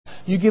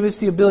You give us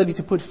the ability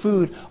to put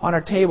food on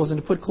our tables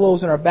and to put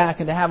clothes on our back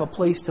and to have a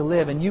place to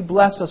live. And You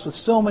bless us with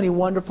so many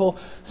wonderful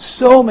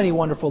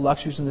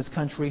luxuries in this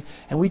country.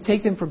 And we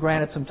take them for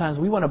granted sometimes.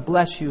 We want to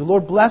bless You.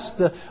 Lord, bless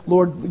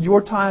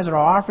Your tithes and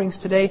our offerings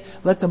today.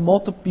 Let them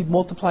be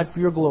multiplied for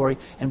Your glory.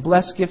 And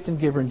bless gift and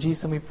giver. In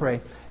Jesus' name we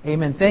pray.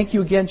 Amen. Thank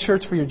you again,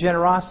 church, for your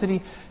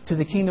generosity to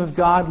the kingdom of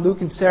God. Luke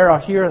and Sarah are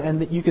here,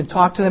 and you can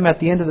talk to them at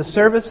the end of the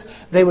service.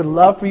 They would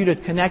love for you to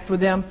connect with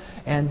them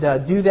and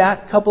do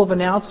that. A couple of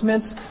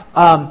announcements.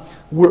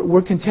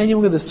 We're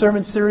continuing with the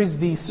sermon series,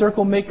 The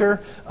Circle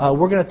Maker.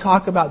 We're going to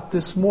talk about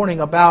this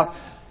morning about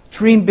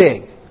dream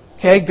big.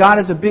 Okay, God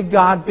is a big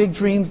God, big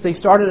dreams. They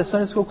started a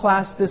Sunday school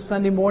class this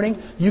Sunday morning.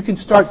 You can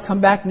come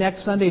back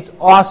next Sunday. It's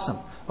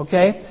awesome.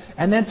 Okay?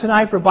 And then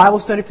tonight for Bible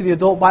study, for the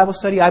adult Bible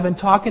study, I've been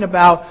talking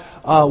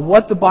about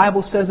what the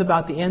Bible says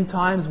about the end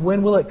times.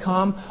 When will it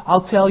come?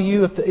 I'll tell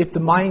you if the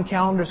Mayan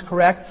calendar is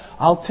correct.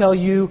 I'll tell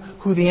you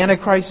who the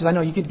Antichrist is. I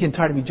know you get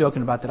tired of me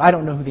joking about that. I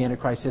don't know who the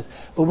Antichrist is.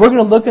 But we're going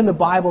to look in the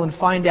Bible and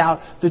find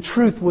out the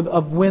truth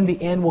of when the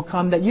end will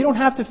come. That you don't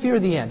have to fear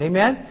the end.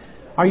 Amen?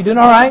 Are you doing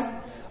all right?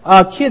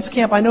 Kids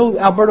Camp, I know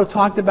Alberto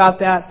talked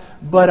about that,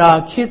 but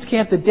Kids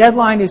Camp, the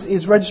deadline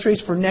is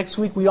registration for next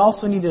week. We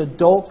also need an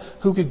adult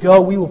who could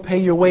go. We will pay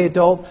your way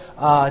adult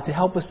to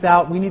help us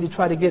out. We need to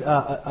try to get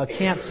a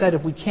camp set.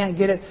 If we can't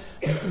get it,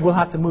 we'll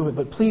have to move it.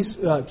 But please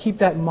keep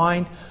that in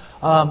mind.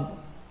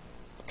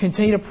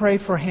 Continue to pray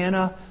for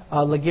Hannah,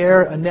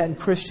 Laguerre, Annette, and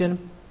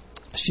Christian.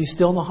 She's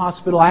still in the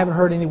hospital. I haven't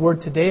heard any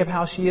word today of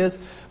how she is.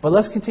 But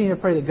let's continue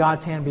to pray that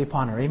God's hand be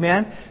upon her.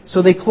 Amen?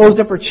 So they closed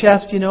up her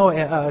chest,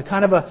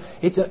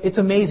 it's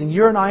amazing.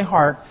 Your and I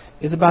heart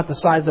is about the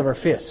size of our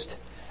fist.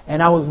 And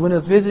when I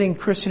was visiting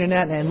Christian and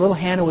Annette, and little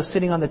Hannah was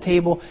sitting on the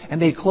table,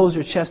 and they closed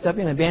her chest up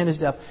and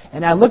bandaged up.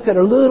 And I looked at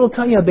her little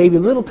tiny baby,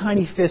 little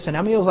tiny fist, and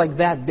I mean it was like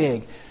that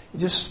big.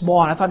 Just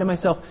small. And I thought to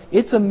myself,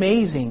 it's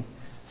amazing.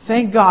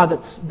 Thank God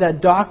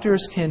that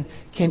doctors can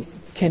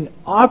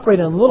operate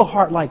in a little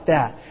heart like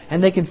that,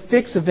 and they can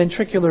fix a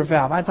ventricular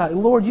valve. I thought,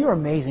 Lord, You're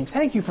amazing.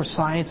 Thank You for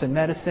science and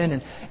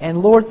medicine, and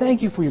Lord,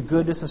 thank You for Your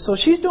goodness. And so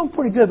she's doing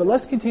pretty good, but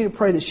let's continue to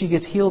pray that she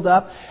gets healed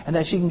up and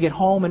that she can get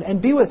home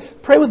and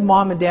pray with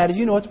mom and dad. As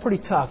you know, it's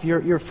pretty tough.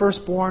 You're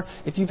firstborn.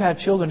 If you've had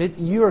children,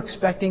 you're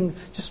expecting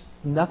just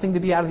nothing to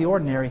be out of the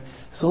ordinary.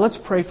 So let's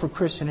pray for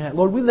Christian and Annette.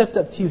 Lord, we lift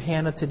up to You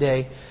Hannah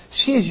today.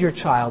 She is Your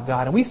child,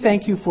 God. And we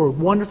thank You for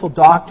wonderful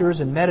doctors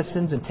and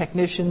medicines and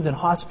technicians and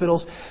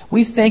hospitals.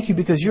 We thank You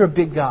because You're a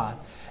big God.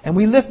 And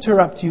we lift her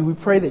up to You. We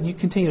pray that You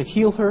continue to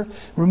heal her,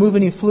 remove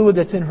any fluid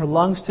that's in her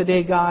lungs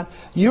today, God.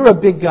 You're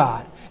a big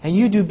God. And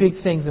You do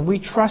big things. And we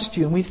trust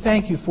You. And we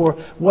thank You for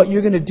what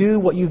You're going to do,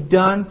 what You've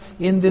done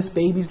in this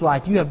baby's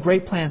life. You have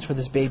great plans for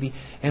this baby.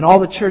 And all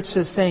the church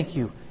says thank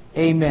You.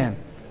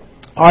 Amen.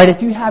 All right,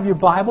 if you have your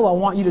Bible, I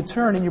want you to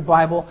turn in your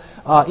Bible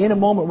in a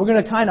moment. I'm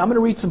going to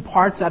read some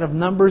parts out of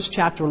Numbers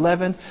chapter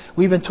 11.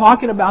 We've been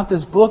talking about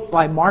this book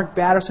by Mark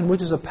Batterson,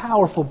 which is a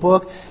powerful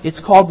book. It's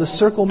called The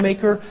Circle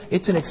Maker.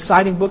 It's an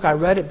exciting book. I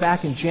read it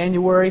back in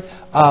January.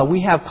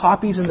 We have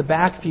copies in the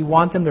back if you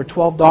want them. They're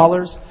 $12.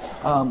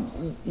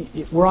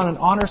 We're on an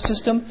honor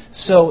system,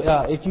 so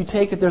if you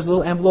take it, there's a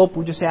little envelope.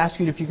 We just ask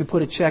you if you could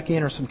put a check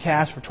in or some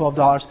cash for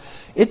 $12.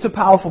 It's a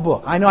powerful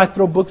book. I know I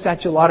throw books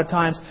at you a lot of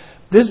times.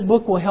 This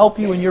book will help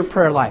you in your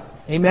prayer life.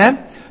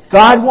 Amen?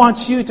 God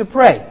wants you to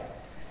pray.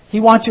 He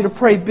wants you to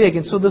pray big.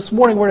 And so this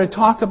morning we're going to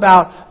talk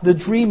about the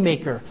dream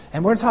maker.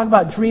 And we're going to talk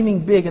about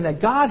dreaming big. And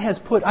that God has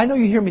put, I know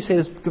you hear me say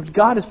this,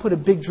 God has put a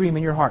big dream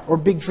in your heart. Or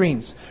big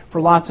dreams for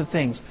lots of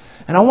things.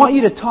 And I want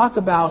you to talk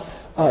about,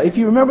 if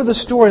you remember the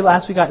story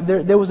last week,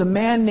 there was a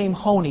man named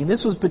Honi.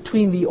 This was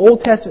between the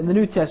Old Testament and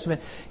the New Testament.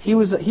 He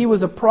was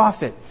a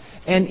prophet.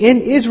 And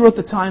in Israel at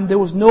the time, there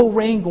was no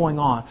rain going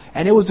on.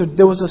 And there was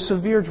a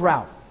severe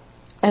drought.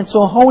 And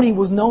so Honi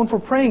was known for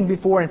praying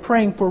before and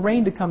praying for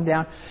rain to come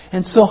down.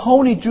 And so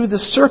Honi drew the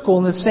circle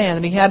in the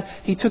sand. And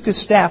he took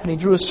his staff and he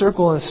drew a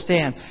circle in the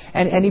sand.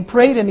 And he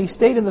prayed and he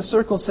stayed in the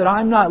circle and said,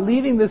 I'm not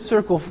leaving this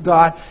circle,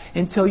 God,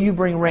 until You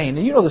bring rain.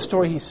 And you know the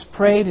story. He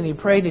prayed and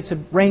he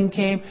said rain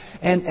came.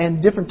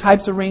 And different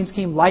types of rains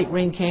came. Light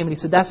rain came. And he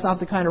said, that's not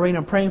the kind of rain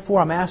I'm praying for.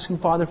 I'm asking,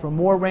 Father, for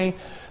more rain.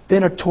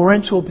 Then a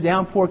torrential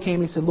downpour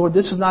came. He said, Lord,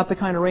 this is not the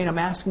kind of rain I'm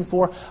asking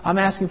for. I'm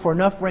asking for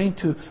enough rain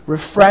to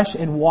refresh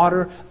and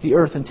water the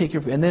earth and take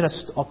And then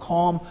a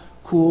calm,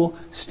 cool,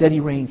 steady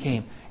rain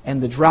came.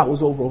 And the drought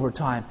was over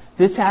time.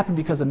 This happened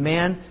because a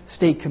man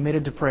stayed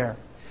committed to prayer.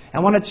 I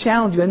want to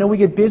challenge you. I know we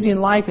get busy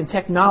in life and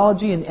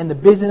technology and the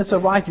business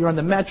of life. You're on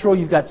the metro.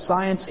 You've got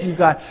science. You've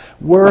got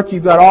work.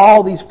 You've got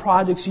all these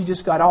projects. You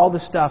just got all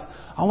this stuff.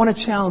 I want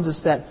to challenge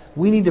us that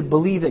we need to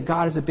believe that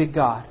God is a big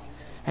God.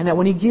 And that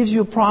when He gives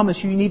you a promise,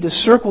 you need to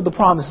circle the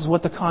promise is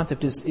what the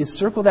concept is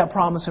circle that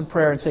promise in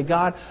prayer and say,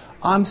 God,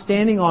 I'm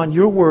standing on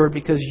Your word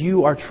because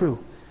You are true.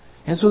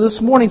 And so this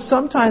morning,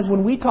 sometimes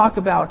when we talk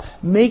about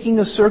making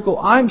a circle,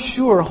 I'm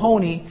sure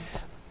Honi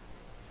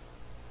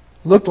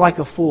looked like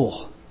a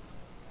fool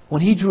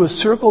when he drew a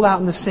circle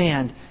out in the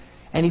sand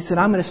And he said,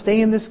 I'm going to stay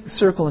in this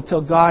circle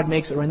until God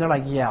makes it. And they're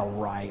like, yeah,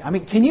 right. I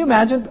mean, can you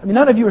imagine? I mean,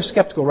 none of you are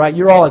skeptical, right?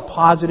 You're all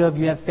positive.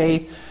 You have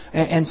faith.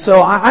 And so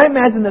I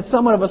imagine that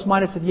some of us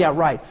might have said, yeah,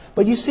 right.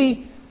 But you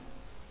see,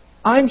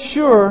 I'm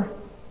sure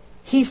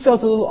he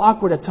felt a little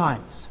awkward at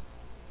times.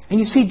 And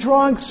you see,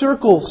 drawing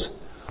circles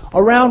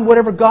around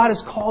whatever God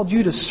has called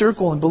you to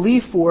circle and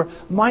believe for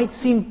might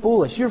seem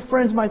foolish. Your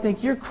friends might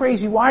think, you're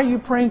crazy. Why are you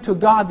praying to a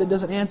God that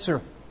doesn't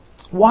answer?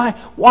 Why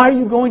are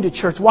you going to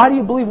church? Why do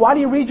you believe? Why do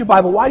you read your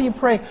Bible? Why do you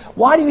pray?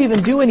 Why do you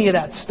even do any of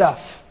that stuff?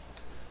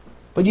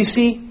 But you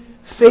see,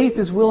 faith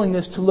is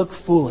willingness to look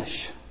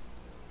foolish.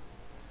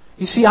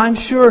 You see, I'm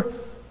sure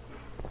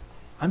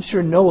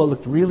Noah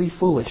looked really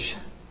foolish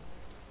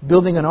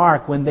building an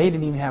ark when they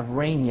didn't even have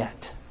rain yet.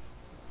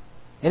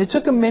 And it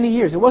took him many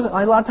years. It wasn't.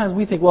 A lot of times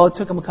we think, well, it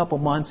took him a couple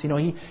months. You know,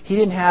 he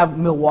didn't have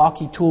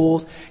Milwaukee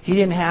tools. He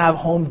didn't have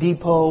Home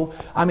Depot.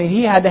 I mean,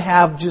 he had to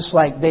have just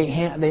like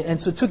and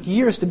so it took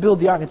years to build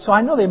the ark. And so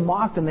I know they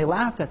mocked him. They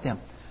laughed at them.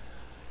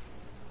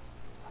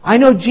 I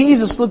know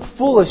Jesus looked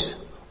foolish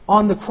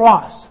on the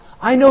cross.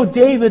 I know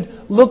David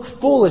looked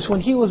foolish when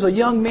he was a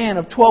young man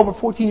of 12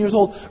 or 14 years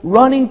old,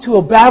 running to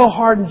a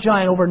battle-hardened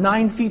giant over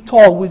 9 feet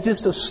tall with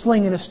just a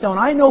sling and a stone.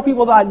 I know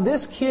people thought,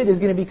 this kid is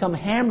going to become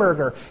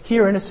hamburger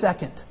here in a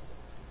second.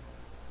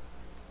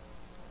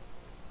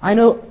 I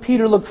know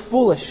Peter looked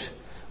foolish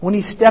when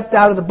he stepped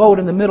out of the boat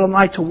in the middle of the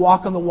night to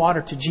walk on the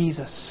water to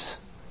Jesus.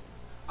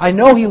 I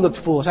know he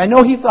looked foolish. I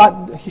know he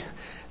thought,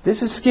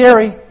 this is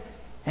scary,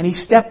 and he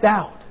stepped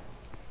out.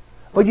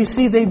 But you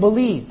see, they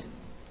believed.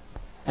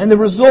 And the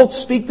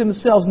results speak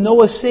themselves.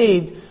 Noah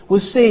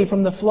was saved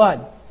from the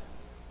flood.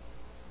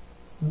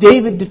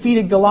 David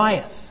defeated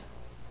Goliath.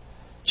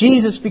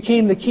 Jesus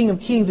became the King of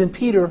Kings, and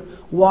Peter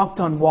walked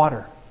on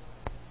water.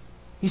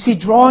 You see,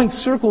 drawing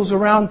circles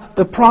around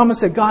the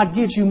promise that God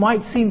gives you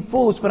might seem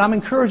foolish, but I'm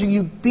encouraging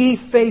you, be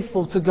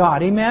faithful to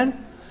God.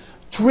 Amen?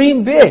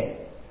 Dream big.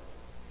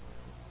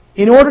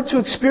 In order to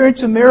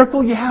experience a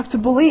miracle, you have to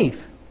believe.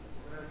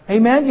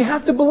 Amen? You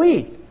have to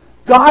believe.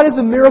 God is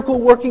a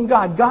miracle-working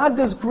God. God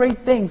does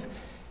great things.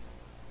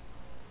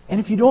 And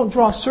if you don't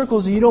draw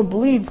circles and you don't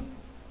believe,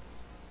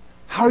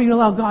 how are you going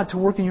to allow God to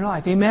work in your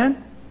life?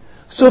 Amen?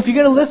 So if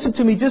you're going to listen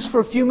to me just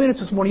for a few minutes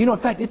this morning, in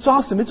fact, it's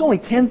awesome. It's only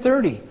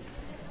 10:30.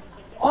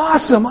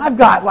 Awesome. I've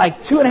got like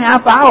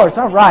 2.5 hours.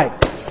 All right.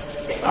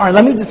 All right,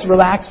 let me just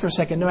relax for a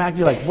second. No,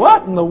 you're like,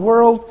 what in the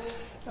world?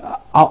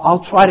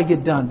 I'll try to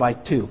get done by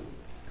 2.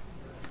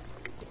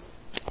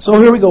 So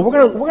here we go.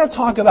 We're going to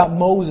talk about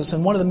Moses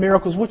and one of the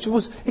miracles, which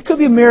was, it could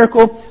be a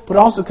miracle, but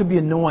also could be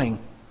annoying.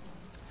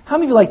 How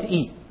many of you like to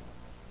eat?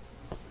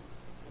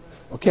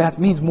 Okay, that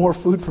means more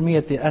food for me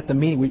at the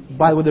meeting.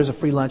 By the way, there's a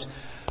free lunch.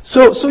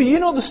 So you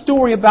know the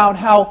story about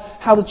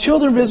how the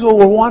children of Israel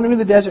were wandering in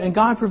the desert and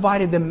God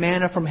provided them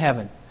manna from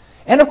heaven.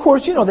 And of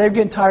course, you know, they were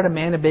getting tired of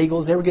manna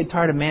bagels. They were getting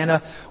tired of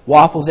manna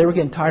waffles. They were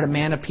getting tired of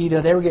manna pita.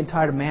 They were getting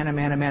tired of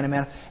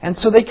manna. And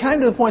so they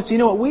came to the point, so you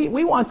know what,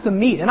 we want some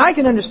meat. And I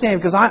can understand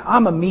because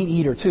I'm a meat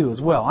eater too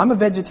as well. I'm a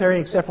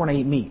vegetarian except when I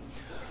eat meat.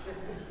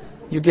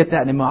 You get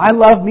that in a moment. I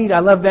love meat. I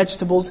love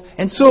vegetables.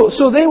 And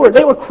so they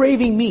were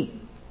craving meat.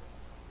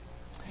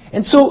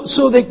 And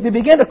so they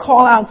began to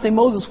call out and say,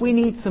 Moses, we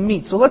need some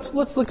meat. So let's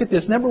look at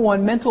this. Number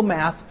 1, mental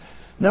math.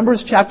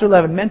 Numbers chapter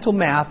 11, mental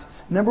math.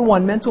 Number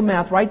 1, mental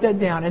math. Write that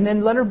down. And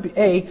then letter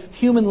A,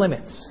 human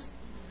limits.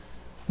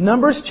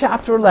 Numbers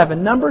chapter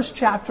 11.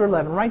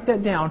 Write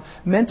that down.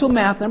 Mental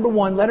math. Number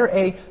 1, letter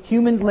A,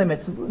 human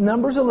limits.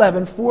 Numbers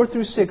 11, 4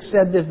 through 6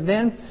 said this.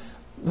 Then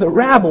the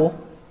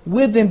rabble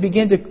with them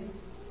began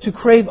to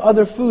crave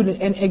other food.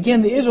 And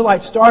again, the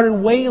Israelites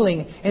started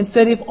wailing and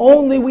said, if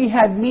only we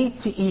had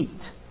meat to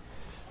eat.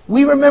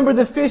 We remember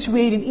the fish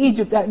we ate in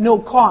Egypt at no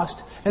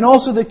cost, and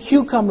also the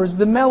cucumbers,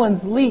 the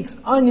melons, leeks,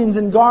 onions,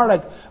 and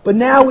garlic. But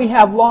now we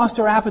have lost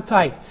our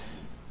appetite.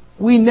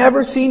 We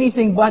never see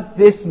anything but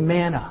this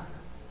manna.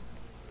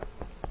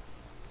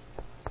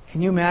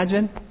 Can you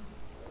imagine?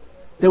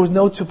 There was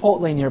no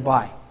Chipotle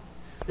nearby.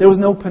 There was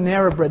no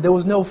Panera Bread. There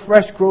was no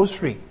fresh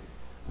grocery.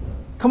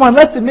 Come on,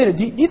 let's admit it.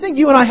 Do you think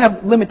you and I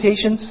have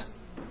limitations?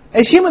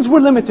 As humans,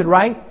 we're limited,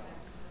 right?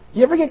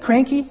 You ever get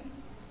cranky?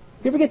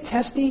 You ever get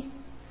testy?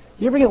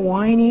 You ever get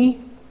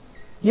whiny?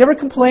 You ever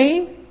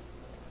complain?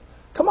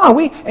 Come on,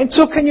 and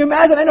so can you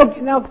imagine? I know.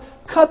 Now,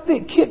 cut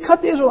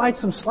the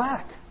Israelites some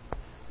slack.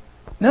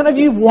 None of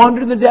you have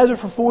wandered in the desert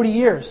for 40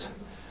 years.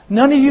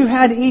 None of you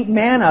had to eat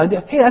manna.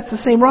 Hey, that's the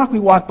same rock we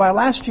walked by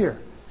last year.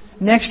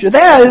 Next year,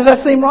 there's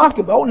that same rock.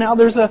 Oh, now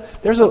there's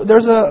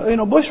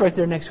a bush right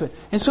there next to it.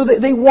 And so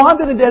they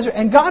wandered in the desert,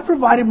 and God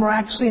provided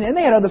miraculously, and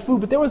they had other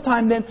food. But there was a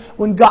time then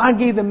when God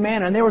gave them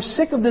manna, and they were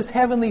sick of this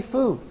heavenly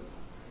food.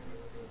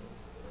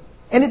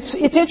 And it's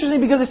interesting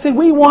because they said,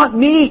 we want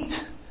meat.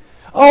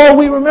 Oh,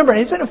 we remember.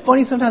 And isn't it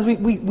funny sometimes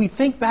we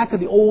think back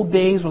of the old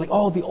days. We're like,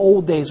 oh, the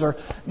old days. Or,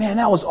 man,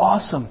 that was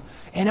awesome.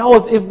 And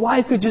oh, if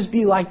life could just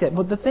be like that.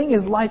 But the thing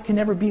is, life can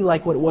never be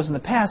like what it was in the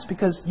past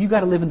because you got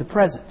to live in the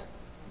present.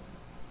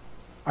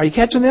 Are you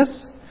catching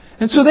this?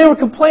 And so they were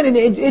complaining.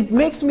 It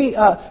makes me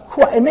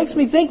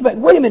think, but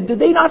wait a minute, did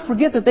they not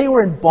forget that they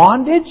were in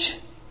bondage?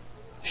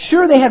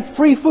 Sure, they had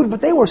free food,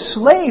 but they were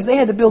slaves. They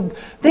had to build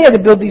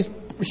these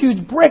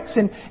huge bricks,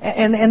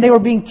 and they were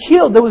being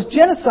killed. There was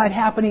genocide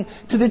happening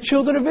to the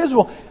children of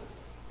Israel.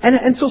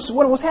 And so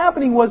what was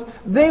happening was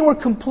they were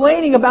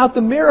complaining about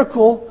the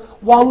miracle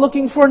while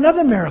looking for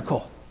another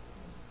miracle.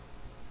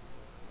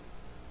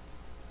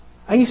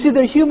 And you see,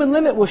 their human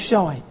limit was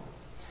showing.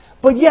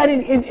 But yet,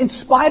 in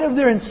spite of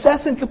their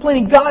incessant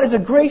complaining, God is a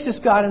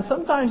gracious God. And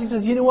sometimes He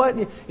says, you know what?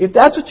 If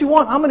that's what you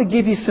want, I'm going to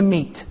give you some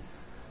meat.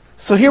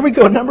 So here we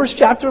go. Numbers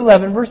chapter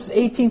 11, verses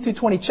 18 through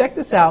 20. Check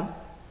this out.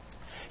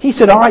 He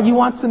said, all right, you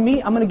want some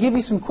meat? I'm going to give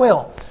you some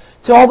quail.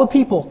 Tell all the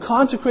people,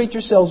 consecrate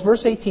yourselves.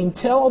 Verse 18,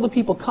 tell all the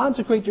people,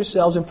 consecrate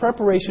yourselves in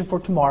preparation for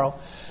tomorrow,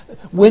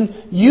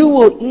 when you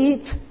will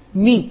eat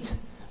meat.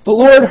 The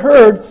Lord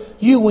heard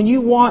you when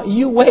you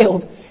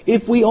wailed,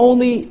 if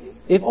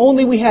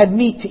only we had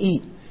meat to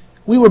eat.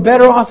 We were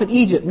better off in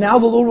Egypt. Now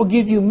the Lord will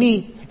give you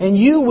meat, and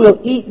you will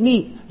eat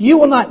meat. You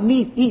will not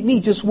eat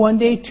meat just one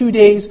day, 2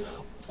 days,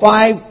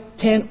 5,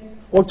 10,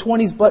 or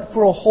 20, but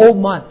for a whole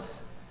month.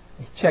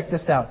 Check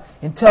this out.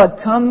 Until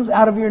it comes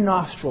out of your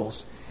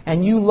nostrils,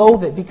 and you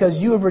loathe it, because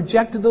you have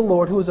rejected the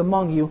Lord who is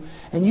among you,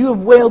 and you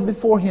have wailed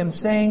before Him,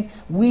 saying,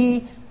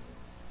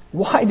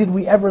 why did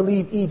we ever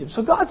leave Egypt?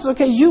 So God says,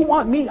 okay, you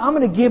want meat? I'm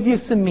going to give you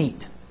some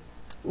meat.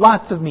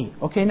 Lots of meat.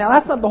 Okay, now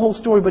that's not the whole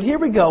story, but here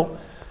we go.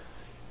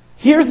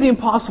 Here's the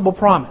impossible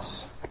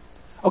promise.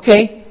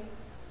 Okay,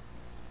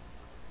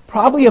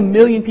 probably 1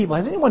 million people.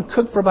 Has anyone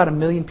cooked for about 1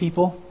 million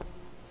people?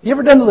 You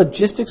ever done the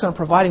logistics on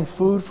providing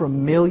food for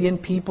 1 million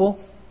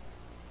people?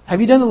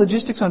 Have you done the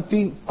logistics on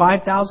feeding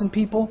 5,000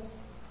 people?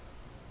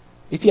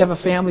 If you have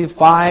a family of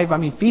 5,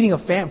 feeding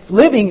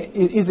living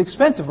is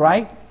expensive,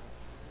 right?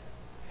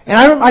 And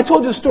I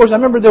told you stories. I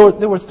remember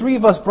there were 3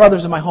 of us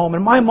brothers in my home,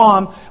 and my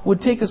mom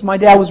would take us. My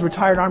dad was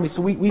retired Army,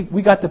 so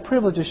we got the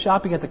privilege of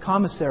shopping at the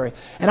commissary.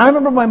 And I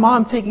remember my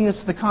mom taking us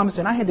to the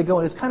commissary, and I had to go.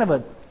 And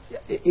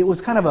it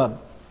was kind of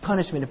a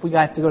punishment if we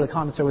got to go to the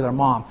commissary with our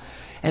mom.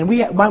 And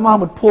my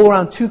mom would pull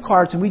around 2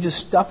 carts, and we just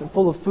stuffed it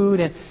full of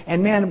food.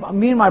 And man,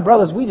 me and my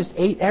brothers, we just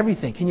ate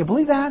everything. Can you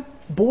believe that?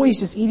 Boys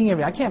just eating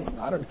everything.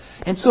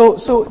 And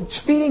so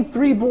feeding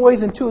 3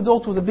 boys and 2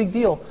 adults was a big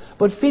deal.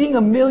 But feeding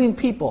 1 million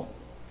people.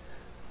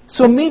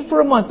 So meat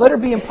for a month. Let her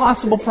be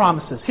impossible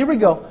promises. Here we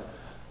go.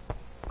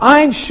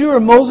 I'm sure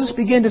Moses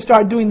began to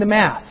start doing the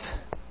math.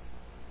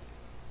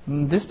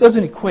 This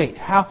doesn't equate.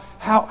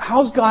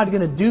 How's God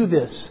going to do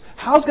this?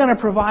 How's God going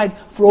to provide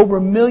for over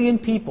 1 million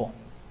people?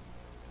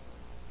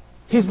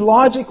 His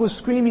logic was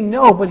screaming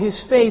no, but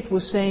his faith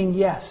was saying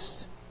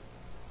yes.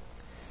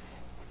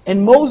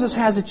 And Moses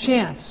has a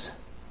chance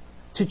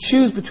to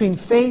choose between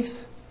faith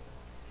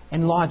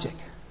and logic.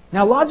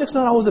 Now, logic's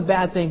not always a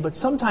bad thing, but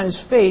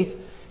sometimes faith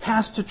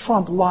has to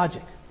trump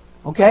logic.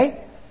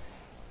 Okay?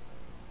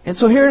 And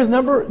so here is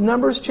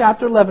Numbers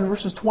chapter 11,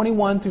 verses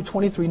 21 through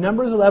 23.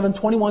 Numbers 11,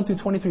 21 through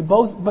 23.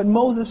 But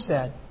Moses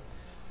said,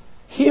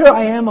 here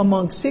I am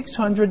among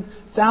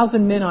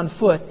 600,000 men on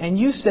foot, and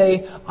you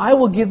say, I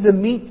will give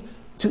them meat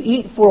to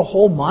eat for a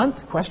whole month?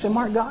 Question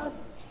mark, God?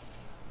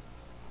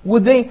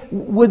 Would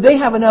they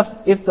have enough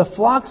if the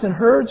flocks and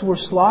herds were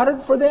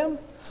slaughtered for them?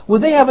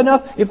 Would they have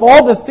enough if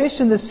all the fish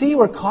in the sea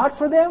were caught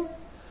for them?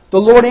 The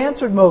Lord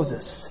answered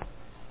Moses,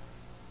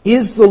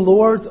 is the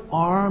Lord's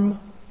arm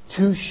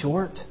too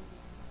short?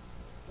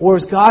 Or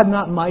is God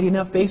not mighty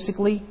enough,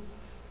 basically?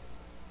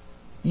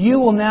 You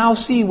will now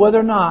see whether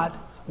or not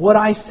what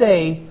I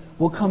say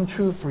will come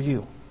true for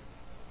you.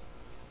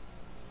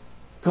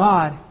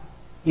 God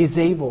is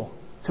able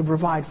to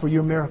provide for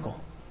your miracle.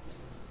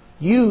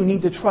 You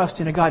need to trust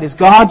in a God. Is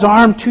God's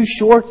arm too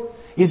short?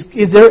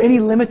 Is there any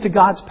limit to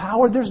God's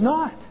power? There's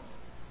not.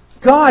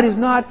 God is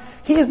not,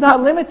 He is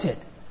not limited.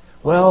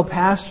 Well,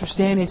 Pastor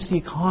Stan, it's the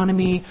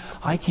economy.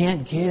 I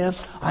can't give.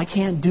 I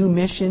can't do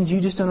missions.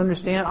 You just don't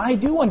understand. I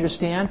do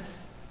understand.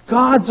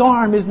 God's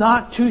arm is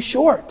not too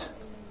short.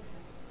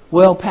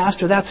 Well,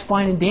 Pastor, that's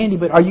fine and dandy,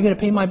 but are you going to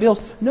pay my bills?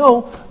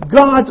 No,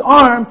 God's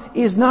arm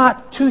is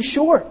not too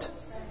short.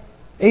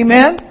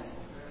 Amen?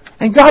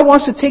 And God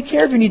wants to take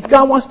care of your needs.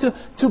 God wants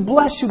to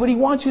bless you, but He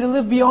wants you to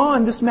live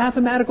beyond this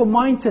mathematical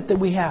mindset that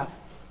we have.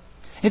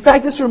 In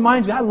fact, this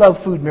reminds me, I love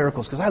food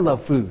miracles because I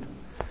love food.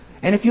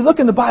 And if you look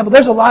in the Bible,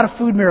 there's a lot of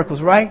food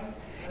miracles, right?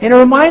 And it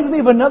reminds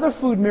me of another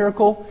food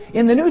miracle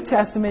in the New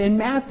Testament in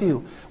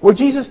Matthew, where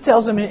Jesus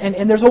tells them,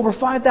 and there's over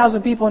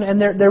 5,000 people,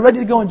 and they're ready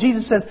to go, and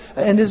Jesus says,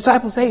 and the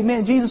disciples say, hey,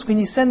 man, Jesus, can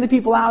you send the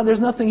people out?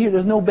 There's nothing here.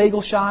 There's no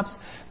bagel shops.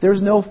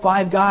 There's no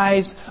Five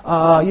Guys.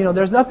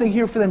 There's nothing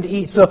here for them to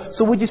eat.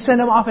 So would you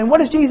send them off? And what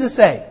does Jesus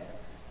say?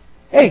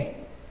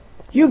 Hey,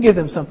 you give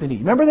them something to eat.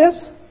 Remember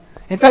this?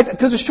 In fact,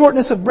 because of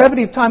shortness of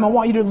brevity of time, I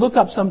want you to look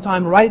up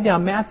sometime, write it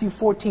down, Matthew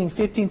 14,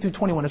 15 through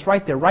 21. It's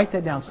right there. Write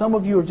that down. Some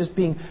of you are just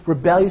being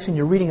rebellious and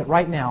you're reading it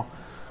right now.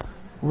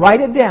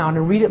 Write it down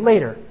and read it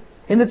later.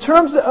 In the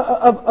terms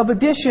of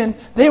addition,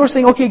 they were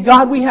saying, okay,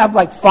 God, we have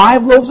like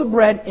 5 loaves of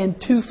bread and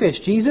 2 fish.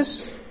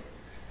 Jesus,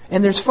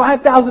 and there's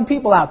 5,000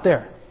 people out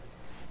there.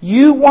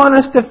 You want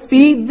us to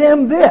feed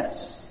them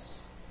this.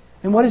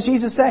 And what does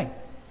Jesus say?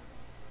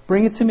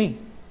 Bring it to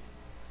me.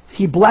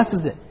 He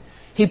blesses it.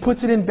 He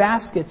puts it in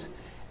baskets.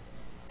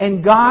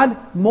 And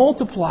God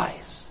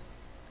multiplies.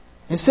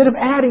 Instead of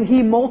adding,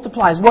 He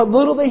multiplies. What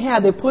little they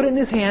had, they put it in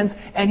His hands,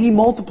 and He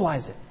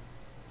multiplies it.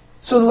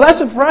 So the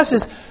lesson for us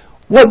is,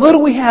 what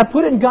little we have,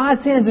 put it in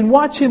God's hands and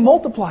watch Him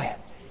multiply it.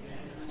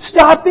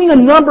 Stop being a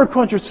number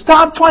cruncher.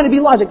 Stop trying to be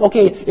logic.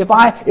 Okay, if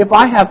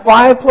I have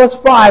 5 plus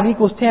 5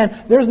 equals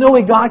 10, there's no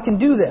way God can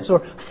do this. Or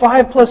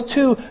 5 plus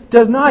 2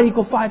 does not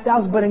equal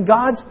 5,000. But in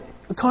God's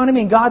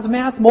economy, in God's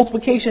math,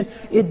 multiplication,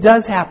 it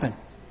does happen.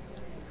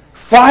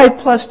 5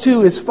 plus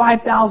 2 is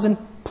 5,000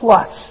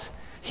 plus.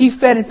 He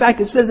fed, in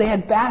fact, it says they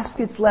had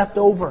baskets left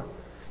over.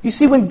 You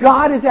see, when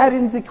God is added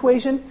into the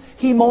equation,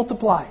 He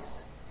multiplies.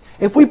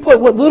 If we put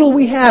what little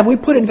we have, we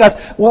put it in God's,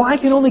 well, I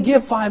can only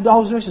give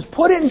 $5 in missions.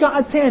 Put it in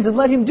God's hands and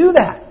let Him do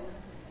that.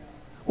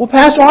 Well,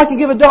 Pastor, I can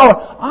give $1.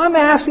 I'm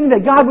asking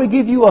that God would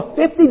give you a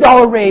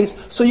 $50 raise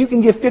so you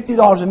can give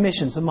 $50 in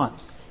missions a month.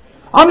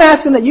 I'm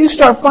asking that you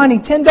start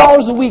finding $10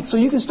 a week so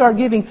you can start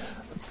giving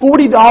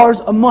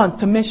 $40 a month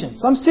to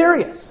missions. I'm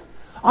serious.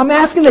 I'm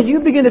asking that you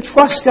begin to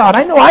trust God.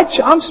 I know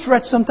I'm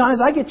stretched sometimes.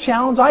 I get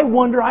challenged. I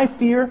wonder. I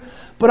fear.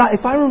 But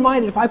if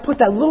I put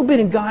that little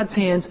bit in God's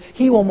hands,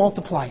 He will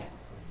multiply it.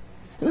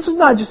 And this is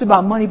not just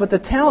about money, but the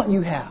talent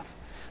you have.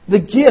 The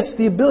gifts,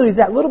 the abilities,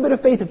 that little bit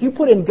of faith. If you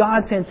put it in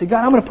God's hands, say,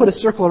 God, I'm going to put a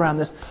circle around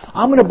this.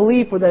 I'm going to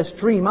believe for this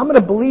dream. I'm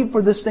going to believe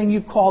for this thing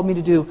You've called me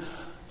to do.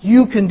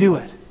 You can do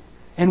it.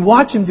 And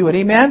watch Him do it.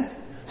 Amen?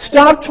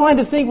 Stop trying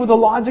to think with the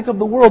logic of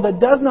the world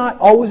that does not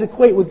always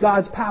equate with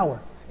God's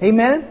power.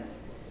 Amen?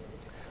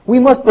 We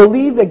must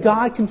believe that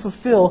God can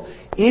fulfill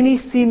any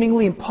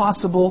seemingly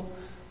impossible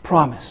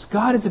promise.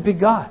 God is a big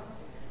God.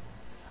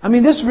 I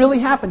mean, this really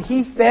happened.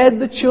 He fed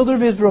the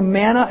children of Israel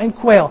manna and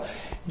quail.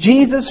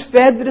 Jesus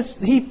fed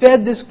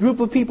this group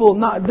of people,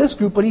 not this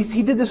group, but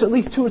He did this at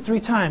least 2 or 3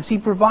 times. He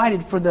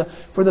provided for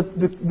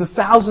the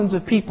thousands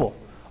of people.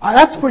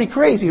 That's pretty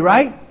crazy,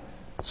 right?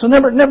 So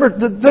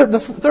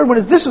the third one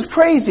is, this is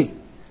crazy.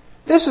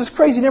 This is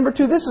crazy. Number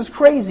 2, this is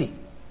crazy.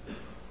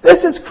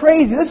 This is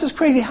crazy. This is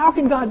crazy. How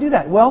can God do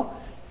that?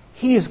 Well,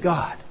 He is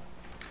God.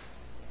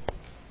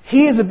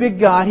 He is a big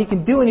God. He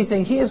can do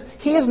anything. He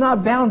is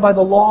not bound by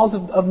the laws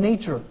of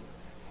nature.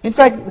 In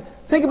fact,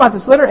 think about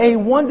this. Letter A,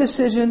 one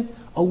decision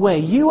away.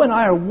 You and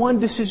I are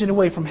one decision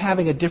away from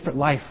having a different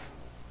life.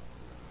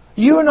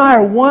 You and I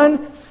are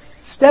one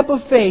step of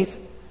faith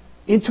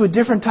into a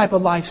different type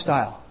of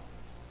lifestyle.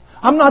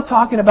 I'm not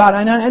talking about,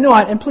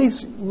 and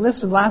please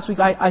listen, last week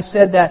I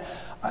said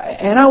that,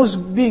 and I was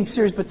being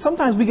serious, but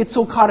sometimes we get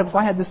so caught up. If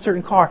I had this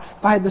certain car,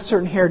 if I had this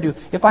certain hairdo,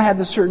 if I had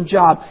this certain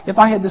job, if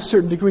I had this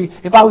certain degree,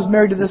 if I was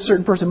married to this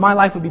certain person, my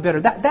life would be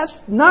better. That's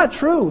not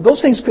true.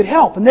 Those things could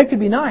help, and they could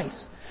be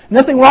nice.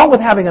 Nothing wrong with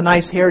having a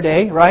nice hair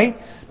day, right?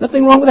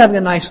 Nothing wrong with having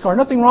a nice car.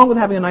 Nothing wrong with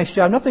having a nice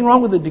job. Nothing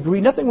wrong with a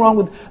degree. Nothing wrong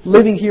with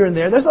living here and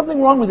there. There's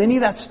nothing wrong with any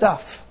of that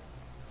stuff.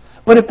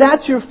 But if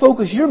that's your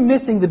focus, you're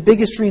missing the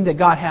biggest dream that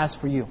God has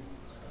for you.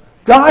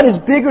 God is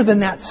bigger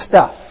than that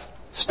stuff.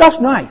 Stuff's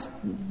nice.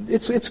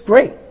 It's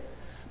great.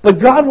 But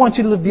God wants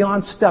you to live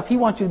beyond stuff. He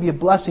wants you to be a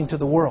blessing to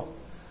the world.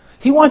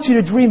 He wants you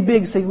to dream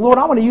big. Say, Lord,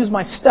 I want to use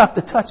my stuff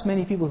to touch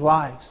many people's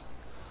lives.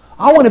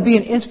 I want to be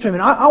an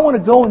instrument. I want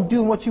to go and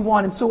do what You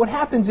want. And so what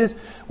happens is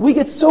we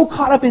get so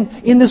caught up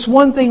in this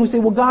one thing. We say,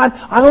 well, God,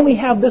 I only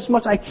have this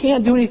much. I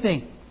can't do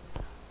anything.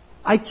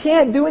 I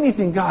can't do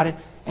anything, God.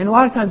 And a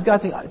lot of times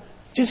God says,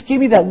 just give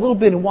me that little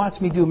bit and watch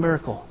me do a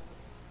miracle.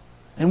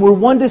 And we're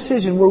one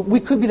decision. We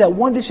could be that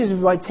one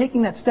decision by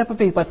taking that step of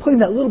faith, by putting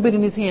that little bit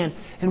in His hand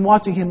and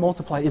watching Him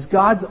multiply. Is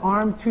God's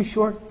arm too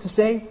short to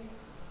save?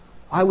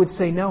 I would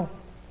say no.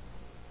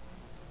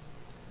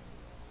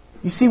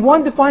 You see,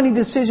 one defining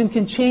decision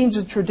can change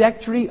the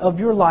trajectory of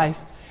your life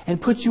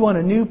and put you on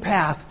a new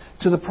path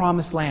to the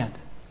promised land.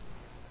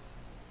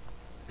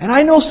 And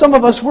I know some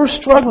of us, we're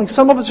struggling.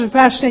 Some of us are,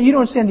 Pastor Stan, you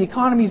don't understand, the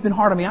economy's been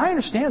hard on me. I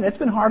understand that. It's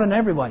been hard on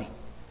everybody.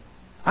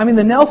 I mean,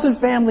 the Nelson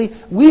family,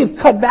 we have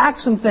cut back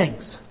some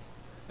things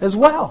as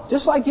well,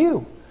 just like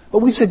you.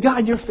 But we said,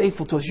 God, You're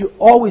faithful to us. You're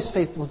always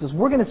faithful to us.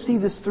 We're going to see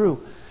this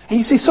through. And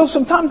you see, so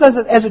sometimes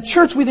as a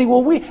church we think,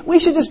 well, we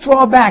should just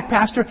draw back,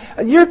 Pastor.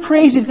 You're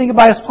crazy to think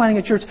about us planning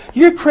a church.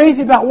 You're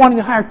crazy about wanting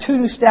to hire 2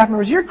 new staff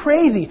members. You're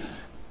crazy.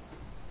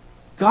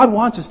 God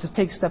wants us to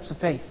take steps of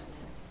faith.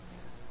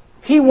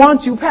 He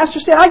wants you. Pastor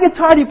said, I get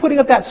tired of you putting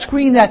up that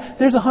screen that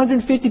there's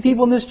 150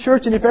 people in this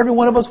church, and if every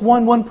one of us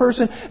won one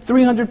person,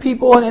 300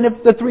 people, and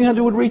if the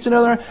 300 would reach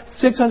another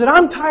 600.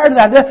 I'm tired of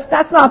that.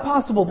 That's not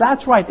possible.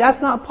 That's right.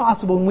 That's not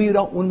possible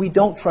when we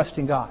don't trust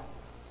in God.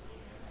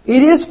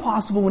 It is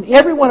possible when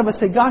every one of us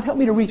say, God, help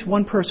me to reach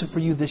one person for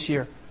You this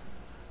year.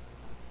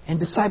 And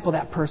disciple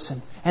that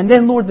person. And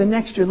then, Lord, the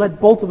next year, let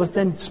both of us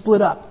then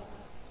split up.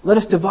 Let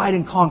us divide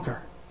and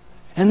conquer.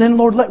 And then,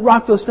 Lord, let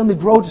Rockville Assembly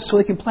grow so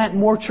they can plant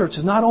more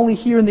churches, not only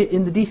here in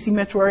the D.C.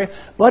 metro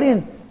area, but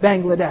in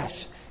Bangladesh,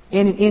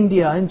 and in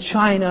India, in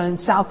China, in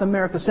South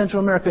America,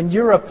 Central America, in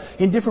Europe,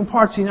 in different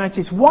parts of the United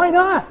States. Why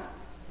not?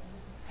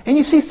 And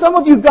you see, some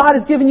of you, God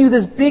has given you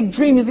this big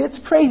dream.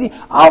 It's crazy.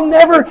 I'll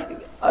never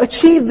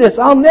achieve this.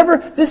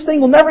 This thing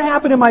will never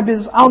happen in my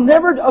business. I'll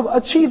never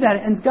achieve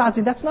that. And God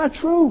said, that's not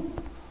true.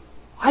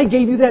 I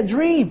gave you that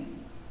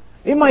dream.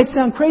 It might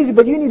sound crazy,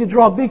 but you need to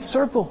draw a big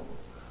circle.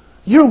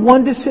 You're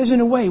one decision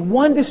away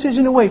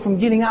from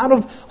getting out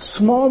of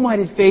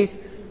small-minded faith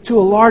to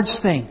a large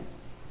thing.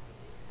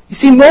 You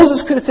see,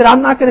 Moses could have said,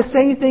 I'm not going to say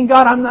anything,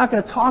 God. I'm not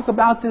going to talk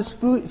about this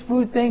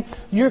food thing.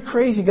 You're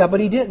crazy, God. But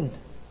he didn't.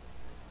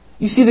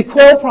 You see, the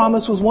quail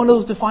promise was one of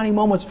those defining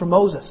moments for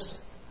Moses.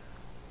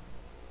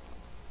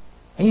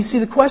 And you see,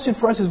 the question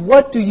for us is,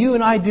 what do you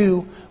and I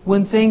do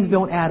when things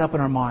don't add up in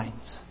our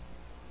minds?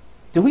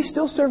 Do we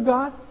still serve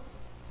God?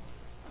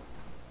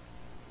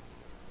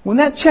 When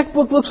that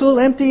checkbook looks a little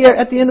empty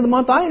at the end of the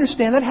month, I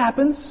understand that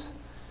happens.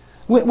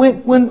 When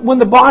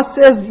the boss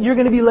says you're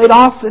going to be laid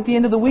off at the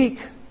end of the week.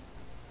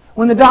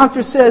 When the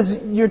doctor says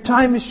your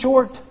time is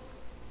short.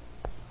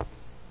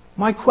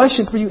 My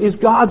question for you, is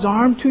God's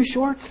arm too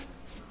short?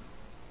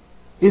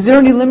 Is there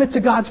any limit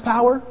to God's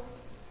power?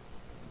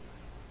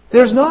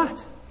 There's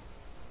not.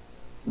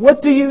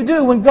 What do you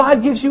do when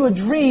God gives you a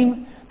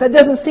dream that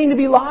doesn't seem to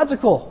be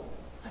logical?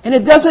 And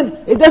it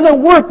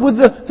doesn't work with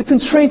the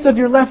constraints of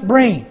your left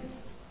brain.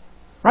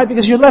 Right?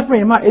 Because your left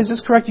brain, is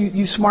this correct?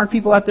 You smart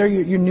people out there,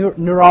 you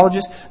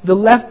neurologists. The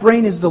left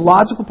brain is the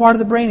logical part of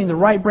the brain and the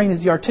right brain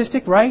is the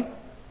artistic, right?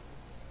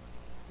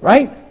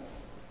 Right?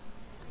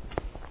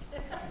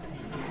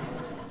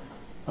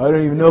 I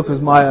don't even know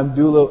because my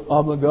amdula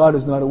oblongata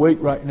is not awake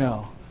right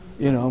now.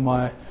 You know,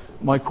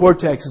 my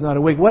cortex is not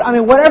awake.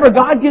 Whatever.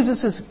 God gives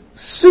us this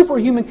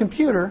superhuman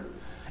computer.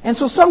 And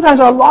so sometimes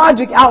our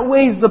logic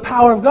outweighs the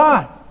power of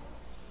God.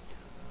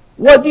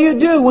 What do you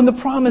do when the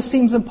promise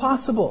seems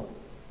impossible?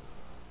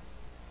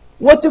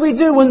 What do we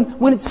do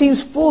when it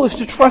seems foolish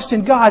to trust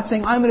in God,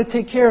 saying, I'm going to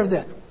take care of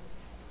this?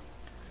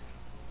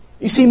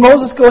 You see,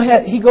 Moses goes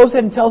ahead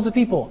and tells the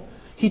people.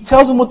 He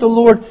tells them what the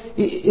Lord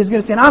is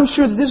going to say. And I'm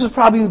sure that this was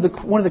probably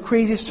one of the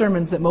craziest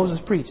sermons that Moses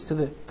preached to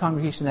the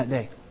congregation that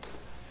day.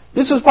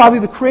 This was probably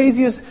the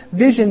craziest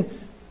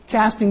vision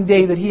casting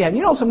day that he had.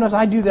 You know, sometimes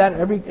I do that.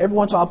 Every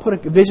once in a while I'll put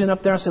a vision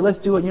up there and say, let's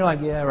do it. And you're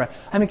like, yeah, right.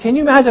 Can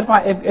you imagine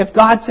if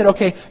God said,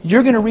 okay,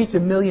 you're going to reach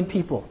 1 million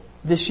people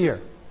this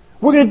year.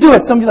 We're going to do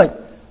it. Somebody's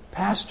like,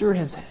 Pastor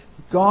has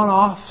gone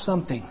off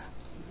something.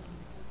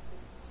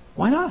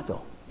 Why not,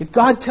 though? If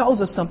God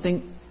tells us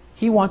something,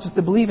 He wants us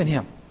to believe in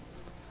Him.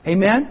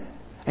 Amen?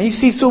 And you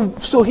see,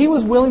 so he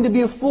was willing to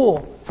be a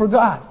fool for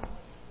God.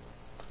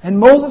 And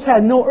Moses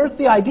had no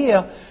earthly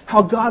idea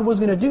how God was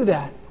going to do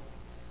that.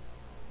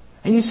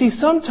 And you see,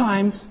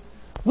 sometimes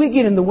we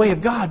get in the way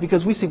of God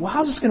because we say, well,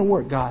 how's this going to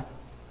work, God?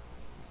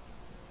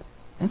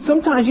 And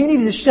sometimes you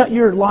need to shut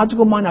your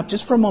logical mind up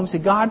just for a moment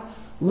and say, God,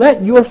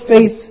 let your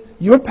faith,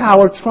 your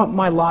power trump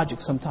my logic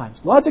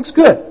sometimes. Logic's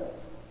good.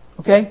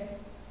 Okay?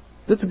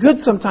 That's good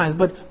sometimes,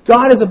 but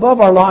God is above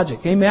our logic.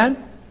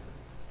 Amen?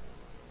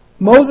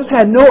 Moses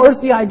had no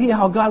earthly idea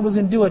how God was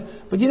going to do it.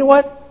 But you know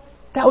what?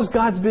 That was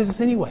God's business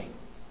anyway.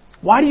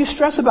 Why do you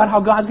stress about how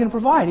God's going to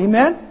provide?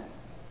 Amen?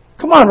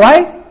 Come on,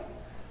 right?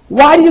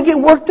 Why do you get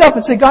worked up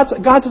and say, God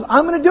says,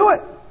 I'm going to do it.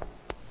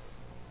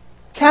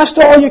 Cast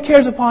all your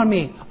cares upon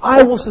me.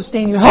 I will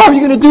sustain you. How are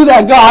you going to do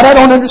that, God? I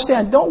don't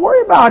understand. Don't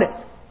worry about it.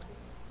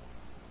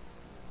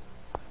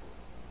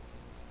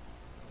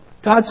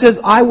 God says,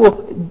 I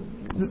will,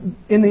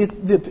 in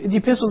the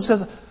epistle it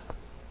says,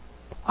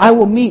 I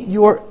will meet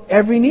your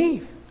every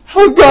need.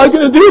 How's God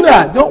going to do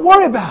that? Don't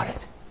worry about it.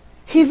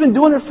 He's been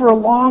doing it for a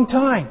long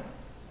time.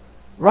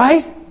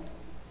 Right?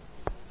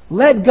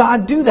 Let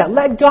God do that.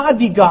 Let God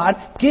be God.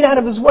 Get out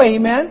of His way.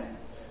 Amen?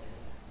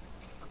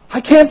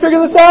 I can't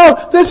figure this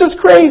out. This is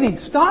crazy.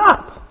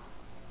 Stop.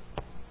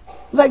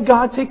 Let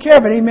God take care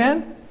of it.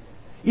 Amen?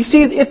 You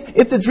see,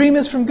 if the dream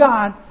is from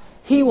God,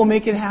 He will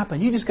make it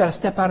happen. You just got to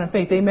step out in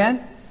faith.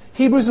 Amen?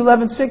 Hebrews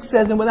 11:6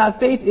 says, and without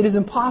faith it is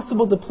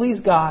impossible to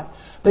please God.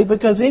 But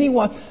because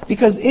anyone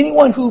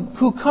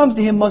who comes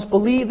to Him must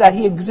believe that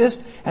He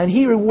exists and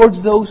He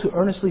rewards those who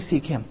earnestly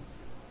seek Him.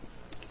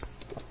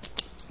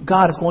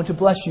 God is going to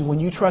bless you when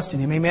you trust in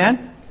Him.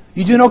 Amen?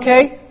 You doing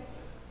okay?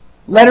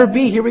 Letter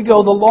B, here we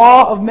go. The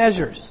law of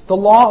measures. The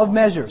law of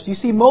measures. You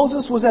see,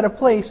 Moses was at a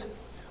place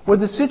where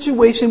the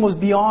situation was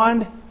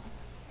beyond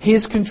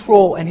his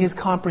control and his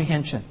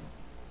comprehension.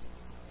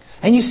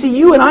 And you see,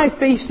 you and I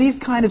face these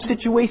kind of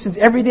situations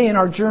every day in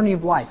our journey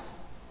of life.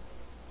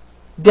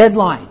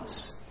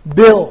 Deadlines,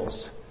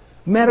 bills,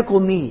 medical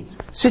needs,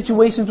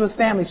 situations with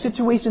family,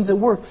 situations at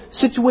work,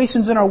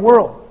 situations in our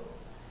world.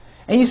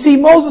 And you see,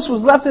 Moses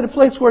was left at a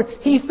place where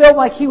he felt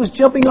like he was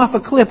jumping off a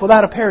cliff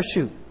without a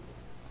parachute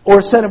or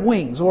a set of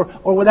wings or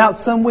without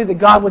some way that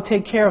God would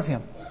take care of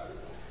him.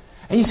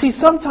 And you see,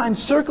 sometimes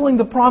circling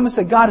the promise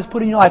that God has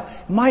put in your life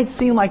might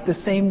seem like the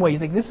same way. You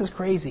think, this is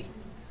crazy.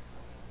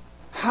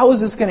 How is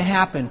this going to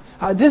happen?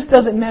 This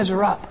doesn't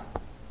measure up.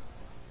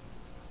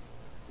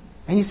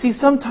 And you see,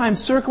 sometimes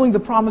circling the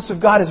promise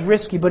of God is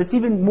risky, but it's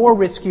even more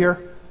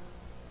riskier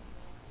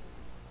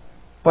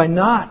by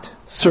not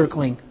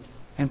circling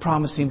and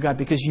promising God,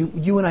 because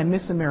you and I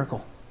miss a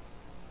miracle.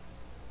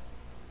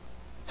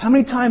 How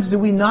many times do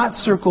we not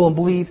circle and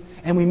believe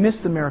and we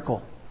miss the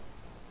miracle?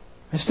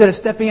 Instead of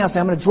stepping out and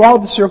saying, I'm going to draw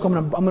the circle,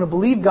 I'm going to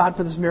believe God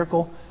for this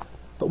miracle,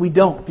 But we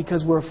don't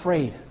because we're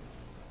afraid.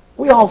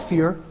 We all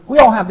fear. We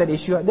all have that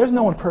issue. There's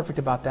no one perfect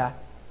about that.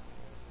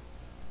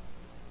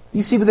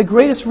 You see, but the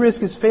greatest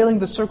risk is failing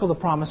to circle the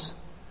promise,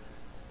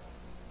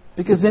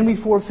 because then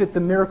we forfeit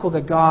the miracle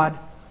that God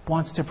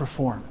wants to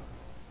perform.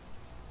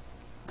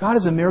 God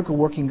is a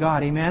miracle-working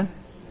God, amen?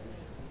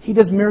 He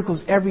does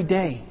miracles every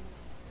day.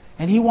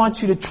 And He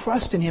wants you to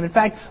trust in Him. In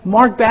fact,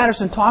 Mark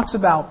Batterson talks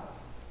about,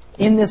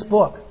 in this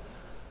book,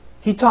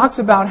 he talks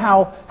about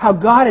how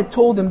God had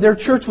told them their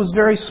church was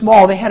very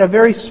small. They had a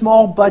very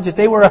small budget.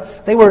 They were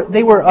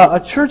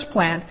a church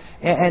plant,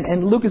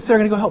 and Luke and Sarah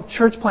are going to go help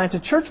church plants.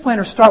 And church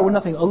planters start with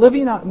nothing.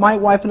 Olivia and I, my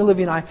wife and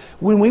Olivia and I,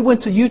 when we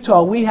went to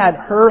Utah, we had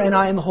her and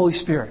I and the Holy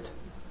Spirit.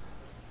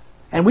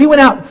 And we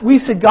went out, we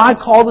said God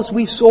called us,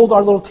 we sold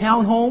our little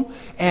townhome,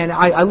 and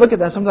I look at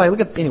that, sometimes I look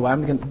at, anyway,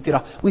 I'm going to get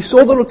off. We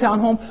sold a little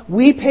townhome,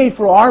 we paid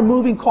for our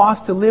moving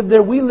costs to live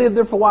there, we lived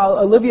there for a while.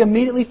 Olivia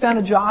immediately found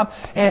a job,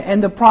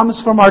 and the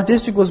promise from our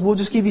district was, we'll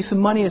just give you some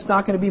money, it's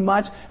not going to be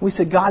much. And we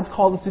said, God's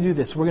called us to do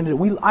this, we're going to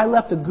do it. I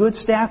left a good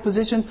staff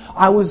position,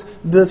 I was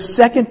the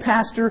second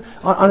pastor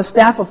on a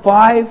staff of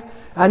 5,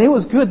 and it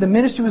was good, the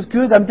ministry was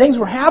good, things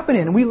were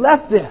happening, and we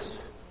left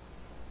this.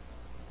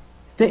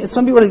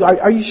 Some people are like,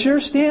 are you sure,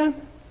 Stan?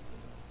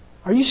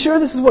 Are you sure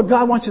this is what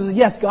God wants you to do?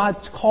 Yes, God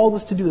called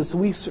us to do this. So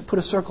we put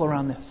a circle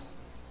around this.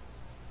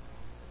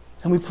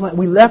 And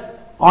we left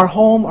our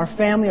home, our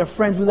family, our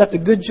friends. We left a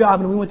good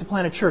job and we went to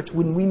plant a church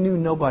when we knew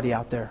nobody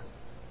out there.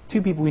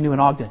 2 people we knew in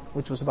Ogden,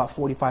 which was about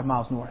 45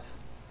 miles north.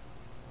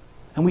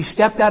 And we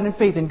stepped out in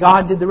faith and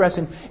God did the rest.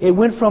 And it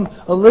went from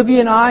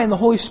Olivia and I and the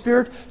Holy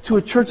Spirit to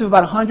a church of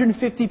about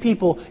 150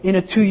 people in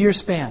a 2-year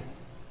span.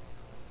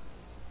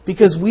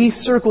 Because we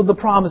circled the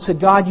promise that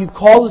God, you've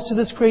called us to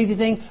this crazy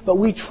thing, but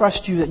we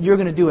trust you that you're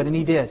going to do it. And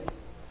He did.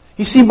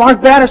 You see,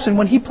 Mark Batterson,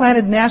 when he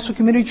planted National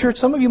Community Church,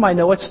 some of you might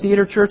know it's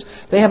Theater Church.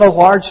 They have a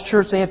large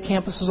church. They have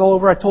campuses all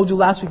over. I told you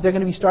last week they're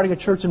going to be starting a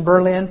church in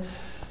Berlin.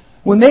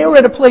 When they were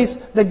at a place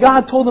that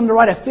God told them to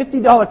write a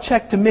 $50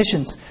 check to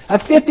missions, a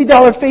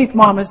 $50 faith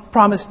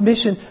promise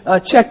mission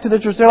check to the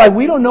church, they're like,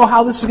 we don't know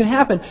how this is going to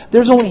happen.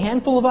 There's only a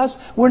handful of us.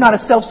 We're not a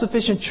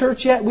self-sufficient church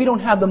yet. We don't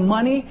have the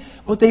money.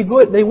 But they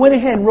went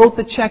ahead and wrote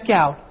the check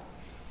out.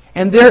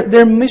 And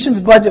their missions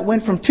budget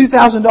went from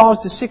 $2,000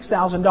 to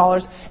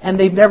 $6,000, and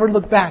they've never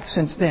looked back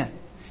since then.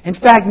 In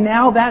fact,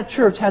 now that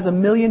church has $1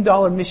 million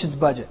missions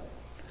budget.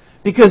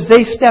 Because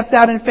they stepped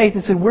out in faith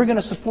and said, we're going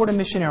to support a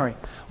missionary.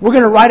 We're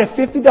going to write a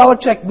 $50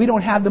 check. We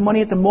don't have the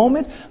money at the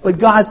moment, but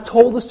God's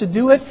told us to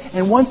do it.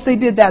 And once they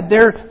did that,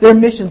 their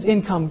missions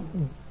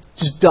income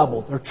just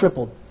doubled or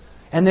tripled.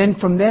 And then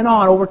from then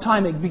on, over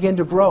time, it began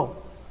to grow.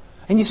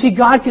 And you see,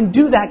 God can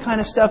do that kind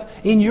of stuff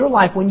in your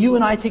life when you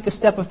and I take a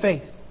step of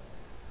faith.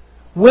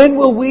 When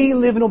will we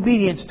live in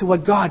obedience to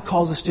what God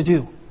calls us to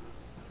do?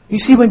 You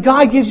see, when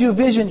God gives you a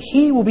vision,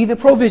 He will be the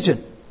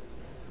provision.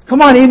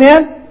 Come on,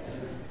 amen?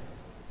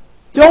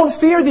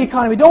 Don't fear the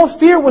economy. Don't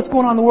fear what's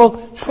going on in the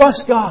world.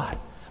 Trust God.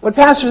 But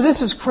Pastor,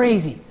 this is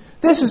crazy.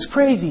 This is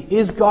crazy.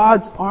 Is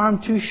God's arm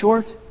too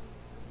short?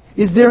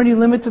 Is there any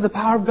limit to the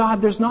power of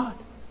God? There's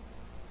not.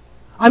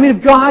 I mean,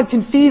 if God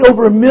can feed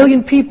over 1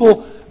 million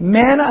people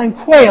manna and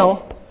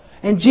quail,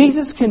 and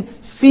Jesus can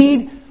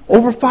feed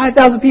over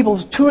 5,000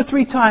 people 2 or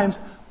 3 times,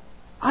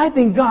 I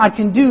think God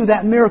can do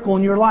that miracle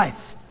in your life.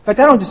 In fact,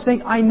 I don't just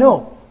think, I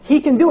know.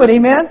 He can do it,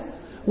 amen?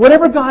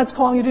 Whatever God's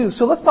calling you to do.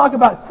 So let's talk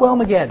about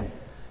Quail-Mageddon.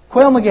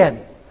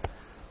 Quail-Mageddon.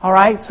 All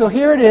right, so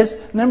here it is.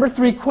 Number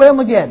 3,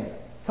 Quail-Mageddon.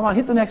 Come on,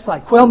 hit the next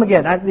slide.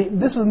 Quail-Mageddon.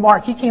 This is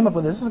Mark. He came up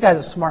with this. This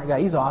guy's a smart guy.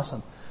 He's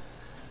awesome.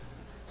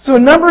 So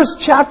in Numbers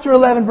chapter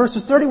 11,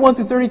 verses 31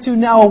 through 32,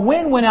 now a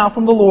wind went out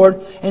from the Lord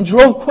and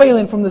drove quail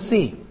in from the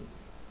sea.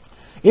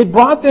 It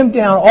brought them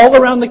down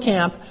all around the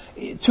camp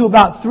to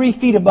about 3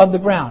 feet above the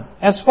ground.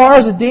 As far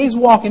as a day's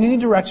walk in any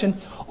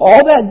direction,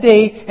 all that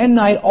day and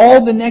night,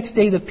 all the next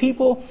day, the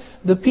people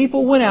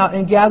went out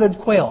and gathered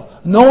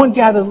quail. No one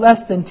gathered less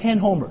than 10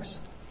 homers.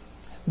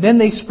 Then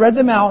they spread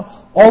them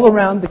out all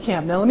around the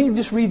camp. Now let me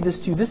just read this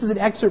to you. This is an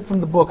excerpt from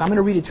the book. I'm going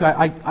to read it to you.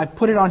 I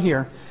put it on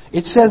here.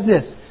 It says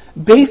this.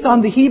 Based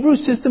on the Hebrew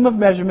system of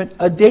measurement,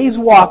 a day's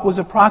walk was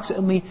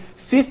approximately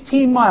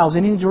 15 miles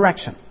in any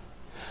direction.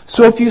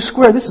 So if you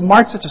square, this is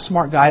Mark's such a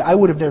smart guy, I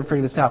would have never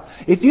figured this out.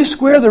 If you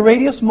square the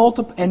radius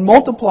and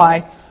multiply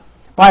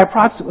by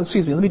approximately,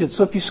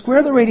 So if you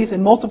square the radius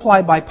and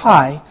multiply by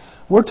pi,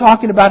 we're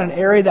talking about an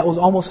area that was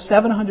almost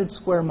 700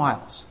 square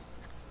miles.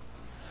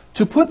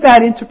 To put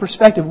that into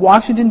perspective,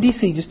 Washington,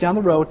 D.C., just down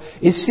the road,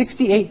 is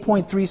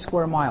 68.3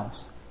 square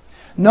miles.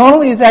 Not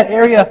only is that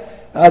area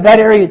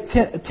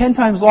 10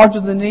 times larger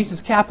than the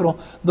nation's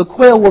capital, the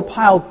quail were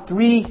piled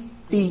 3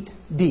 feet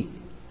deep.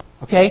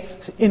 Okay?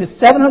 In a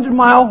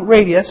 700-mile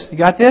radius, you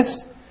got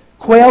this?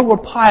 Quail were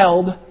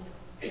piled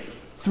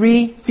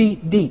 3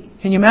 feet deep.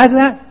 Can you imagine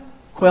that?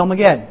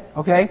 Quail-Mageddon.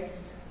 Okay?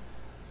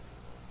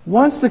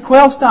 Once the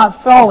quail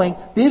stopped falling,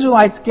 the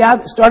Israelites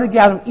started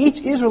gathering. Each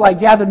Israelite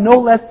gathered no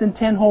less than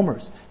 10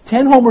 homers.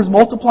 10 homers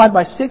multiplied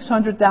by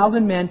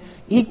 600,000 men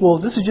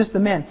equals, this is just the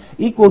men,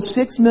 equals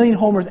 6 million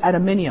homers at a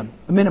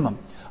minimum.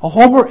 A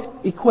homer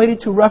equated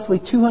to roughly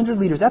 200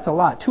 liters. That's a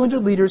lot. 200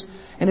 liters.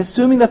 And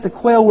assuming that the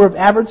quail were of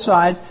average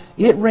size,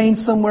 it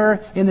ranged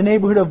somewhere in the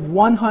neighborhood of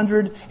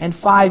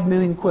 105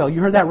 million quail.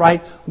 You heard that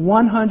right.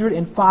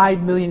 105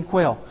 million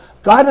quail.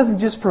 God doesn't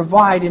just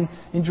provide in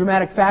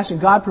dramatic fashion.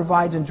 God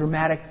provides in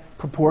dramatic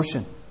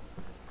proportion.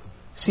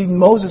 See,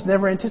 Moses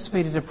never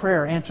anticipated a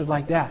prayer answered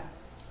like that.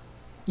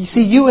 You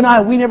see, you and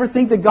I, we never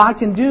think that God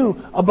can do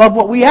above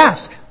what we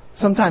ask.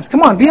 Sometimes.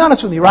 Come on, be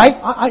honest with me,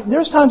 right?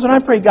 There's times when I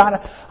pray, God,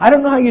 I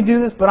don't know how you do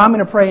this, but I'm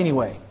going to pray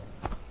anyway.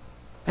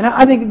 And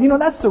I think,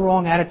 that's the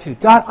wrong attitude.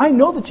 God, I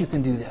know that you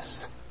can do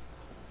this.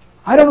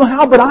 I don't know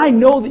how, but I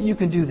know that you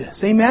can do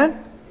this.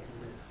 Amen?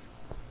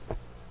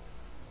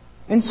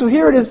 And so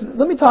here it is.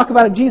 Let me talk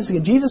about it. Jesus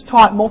again. Jesus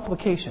taught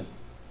multiplication.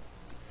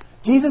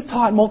 Jesus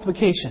taught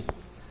multiplication.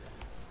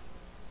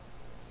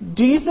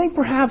 Do you think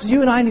perhaps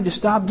you and I need to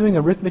stop doing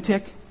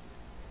arithmetic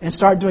and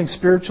start doing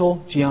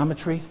spiritual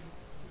geometry?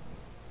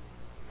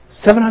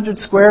 700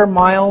 square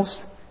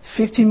miles,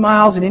 15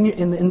 miles in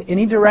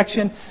any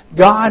direction.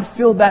 God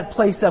filled that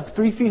place up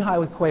 3 feet high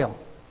with quail.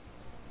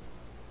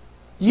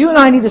 You and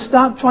I need to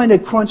stop trying to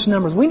crunch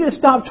numbers. We need to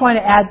stop trying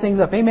to add things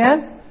up.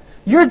 Amen?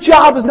 Your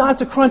job is not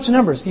to crunch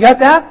numbers. You got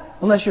that?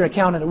 Unless you're an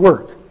accountant at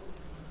work.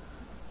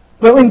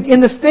 But in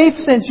the faith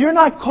sense, you're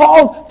not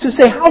called to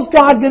say, how's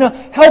God going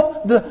to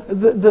help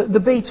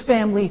the Bates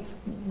family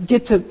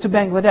get to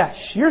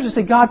Bangladesh? You're just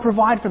say, God,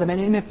 provide for them.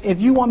 And if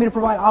you want me to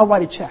provide, I'll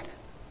write a check.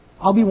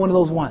 I'll be one of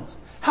those ones.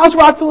 How's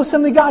Rockville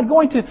Assembly of God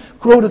going to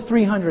grow to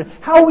 300?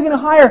 How are we going to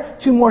hire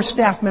 2 more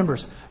staff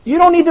members? You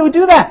don't need to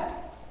do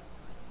that.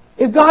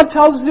 If God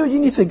tells us to do it, you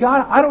need to say,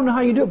 God, I don't know how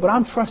you do it, but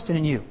I'm trusting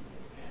in you.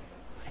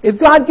 If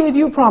God gave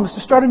you a promise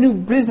to start a new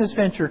business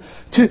venture,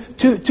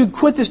 to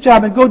quit this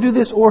job and go do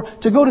this, or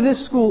to go to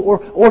this school,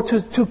 or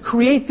to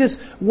create this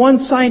one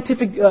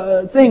scientific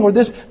thing, or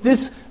this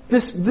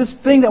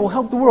thing that will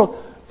help the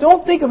world,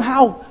 don't think of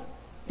how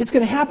it's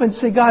going to happen.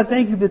 Say, God,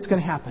 thank you that's going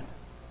to happen.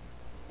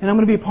 And I'm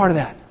going to be a part of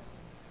that.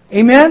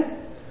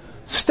 Amen?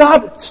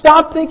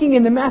 Stop thinking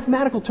in the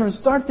mathematical terms.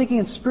 Start thinking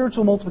in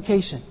spiritual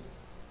multiplication.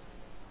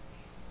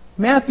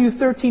 Matthew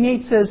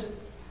 13:8 says,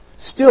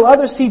 still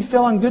other seed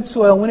fell on good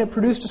soil. When it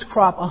produced its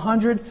crop,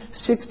 100,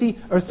 60,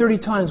 or 30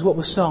 times what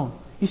was sown.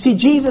 You see,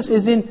 Jesus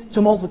is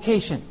into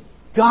multiplication.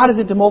 God is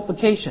into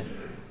multiplication.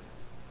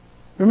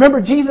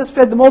 Remember, Jesus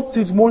fed the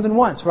multitudes more than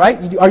once,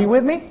 right? Are you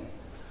with me?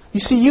 You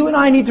see, you and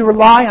I need to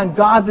rely on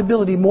God's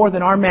ability more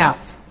than our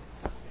math.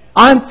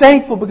 I'm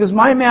thankful because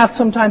my math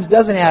sometimes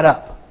doesn't add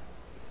up.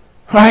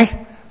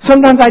 Right?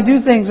 Sometimes I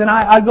do things and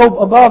I go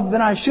above than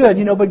I should,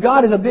 but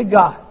God is a big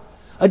God.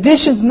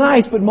 Addition's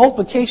nice, but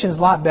multiplication is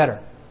a lot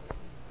better.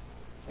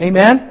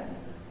 Amen?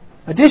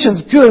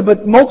 Addition's good,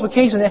 but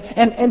multiplication,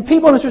 and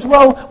people in the church,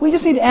 well, we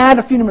just need to add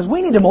a few numbers.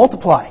 We need to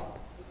multiply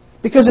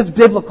because it's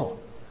biblical.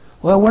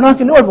 Well, we're not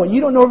going to know everyone. You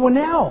don't know everyone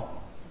now.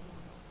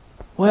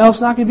 Well,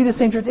 it's not going to be the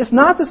same church. It's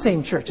not the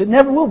same church. It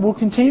never will. We'll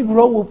continue to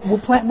grow. We'll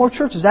plant more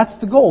churches. That's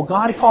the goal.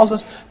 God calls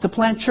us to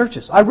plant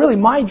churches.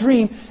 My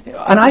dream,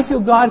 and I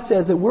feel God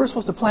says that we're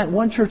supposed to plant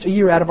 1 church a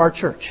year out of our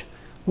church.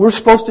 We're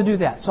supposed to do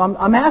that. So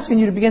I'm asking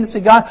you to begin to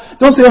say, God,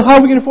 don't say, how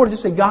are we going to afford it?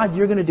 Just say, God,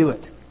 you're going to do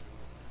it.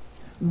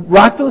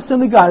 Rockville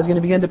Assembly of God is going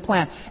to begin to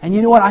plant. And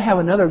you know what? I have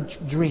another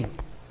dream.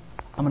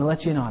 I'm going to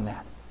let you in on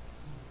that.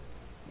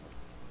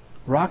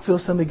 Rockville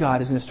Assembly of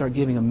God is going to start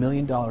giving $1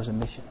 million in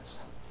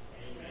missions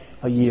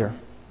a year.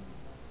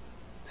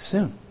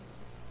 Soon.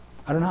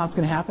 I don't know how it's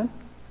going to happen.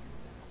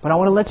 But I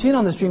want to let you in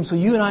on this dream so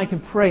you and I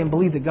can pray and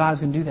believe that God is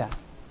going to do that.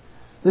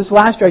 This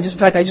last year, I just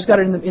got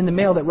it in the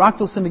mail that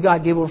Rockville Assembly of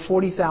God gave over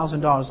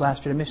 $40,000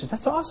 last year to missions.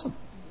 That's awesome.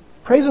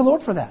 Praise the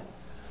Lord for that.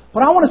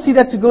 But I want to see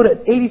that to go to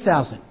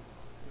 $80,000.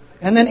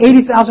 And then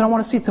 $80,000, I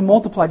want to see it to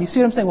multiply. Do you see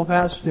what I'm saying? Well,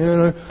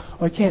 Pastor,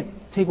 I can't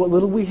take what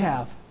little we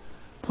have,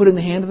 put it in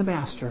the hand of the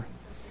Master,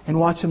 and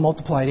watch Him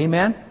multiply it.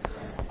 Amen?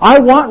 I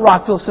want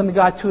Rockville Assembly of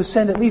God to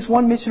send at least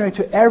one missionary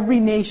to every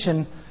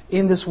nation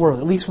in this world.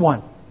 At least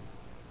one.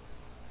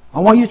 I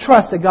want you to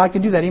trust that God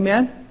can do that.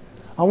 Amen?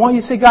 I want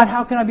you to say, God,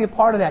 how can I be a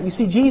part of that? You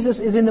see, Jesus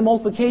is in the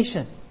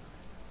multiplication.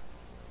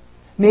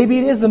 Maybe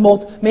it is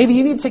maybe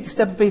you need to take a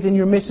step of faith in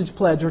your missions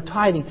pledge or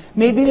tithing.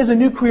 Maybe it is a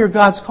new career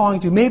God's calling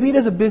to. Maybe it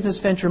is a business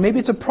venture. Maybe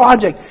it's a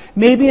project.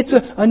 Maybe it's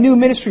a new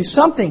ministry.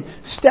 Something.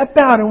 Step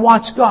out and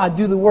watch God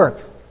do the work.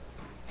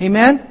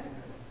 Amen?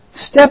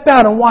 Step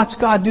out and watch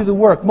God do the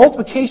work.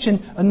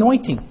 Multiplication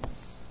anointing.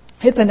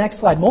 Hit the next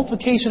slide.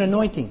 Multiplication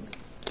anointing.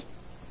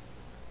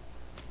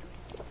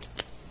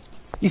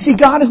 You see,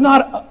 God is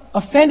not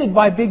offended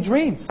by big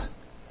dreams.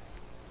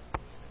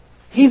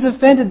 He's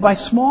offended by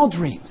small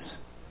dreams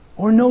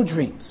or no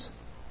dreams.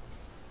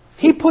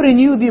 He put in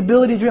you the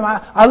ability to dream.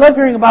 I love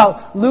hearing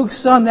about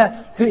Luke's son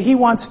that he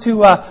wants to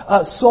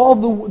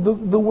solve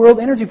the world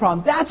energy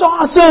problem. That's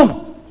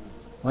awesome!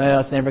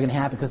 Well, it's never going to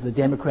happen because of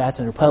the Democrats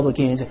and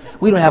Republicans.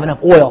 We don't have enough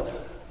oil.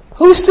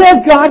 Who says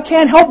God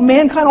can't help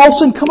mankind all of a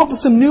sudden come up with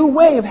some new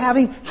way of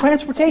having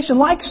transportation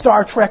like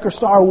Star Trek or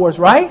Star Wars,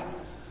 right?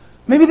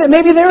 Maybe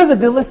there is a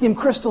dilithium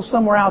crystal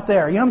somewhere out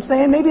there. You know what I'm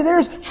saying? Maybe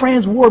there's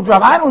trans-warp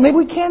drive. I don't know. Maybe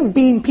we can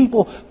beam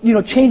people,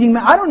 changing.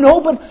 I don't know,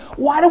 but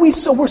why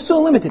we're so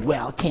limited?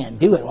 Well, can't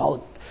do it.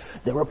 All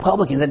the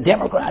Republicans and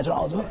Democrats and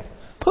all this.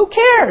 Who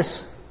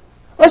cares?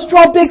 Let's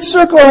draw a big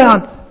circle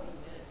around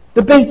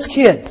the Bates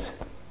kids.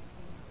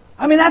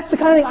 I mean, that's the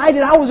kind of thing I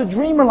did. I was a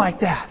dreamer like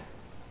that.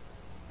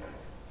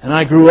 And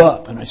I grew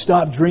up and I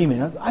stopped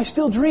dreaming. I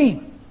still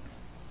dream.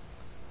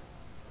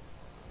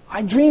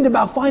 I dreamed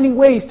about finding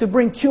ways to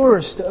bring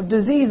cures of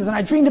diseases, and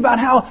I dreamed about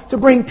how to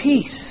bring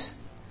peace.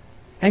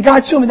 And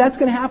God showed me that's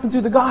going to happen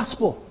through the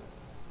gospel.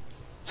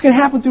 It's going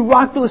to happen through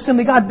Rockville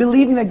Assembly God,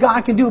 believing that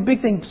God can do a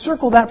big thing.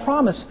 Circle that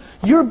promise.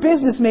 Your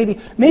business maybe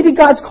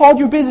God's called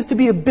your business to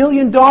be $1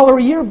 billion a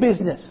year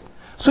business.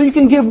 So you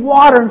can give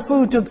water and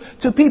food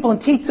to people and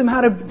teach them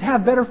how to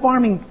have better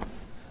farming.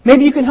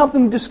 Maybe you can help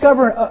them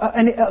discover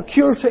a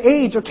cure for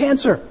AIDS or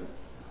cancer.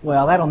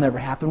 Well, that'll never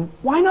happen.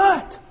 Why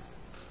not?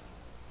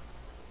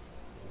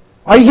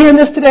 Are you hearing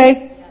this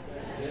today?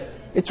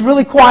 It's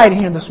really quiet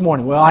here this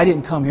morning. Well, I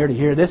didn't come here to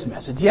hear this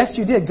message. Yes,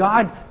 you did.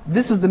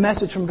 This is the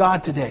message from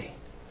God today.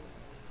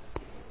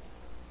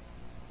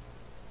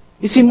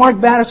 You see,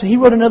 Mark Batterson, he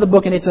wrote another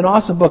book, and it's an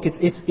awesome book.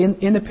 It's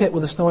in the pit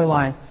with a snowy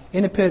lion.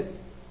 In the pit,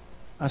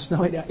 in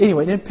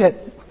the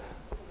pit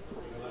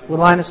with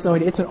a lion and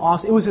snowy.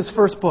 It was his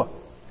first book.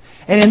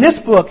 And in this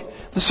book,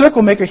 The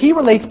Circle Maker, he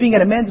relates being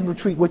at a men's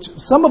retreat, which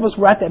some of us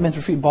were at that men's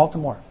retreat in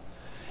Baltimore.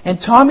 And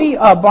Tommy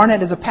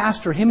Barnett is a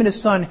pastor. Him and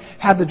his son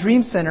had the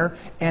Dream Center,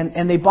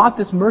 and they bought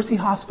this Mercy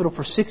Hospital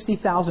for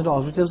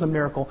 $60,000, which is a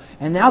miracle.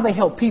 And now they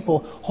help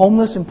people,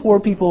 homeless and poor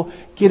people,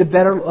 get a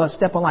better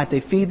step in life. They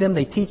feed them.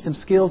 They teach them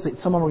skills.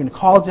 Some of them are in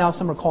college now.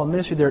 Some are called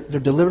ministry. They're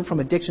delivered from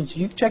addiction. So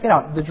you can check it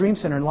out, the Dream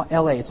Center in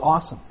L.A. It's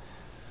awesome.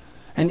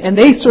 And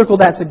they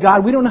circled that and said,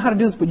 God, we don't know how to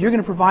do this, but you're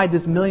going to provide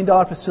this $1 million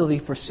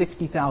facility for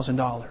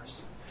 $60,000.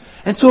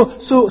 And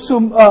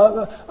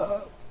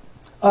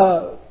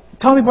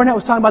Tommy Barnett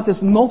was talking about this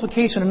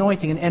multiplication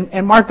anointing,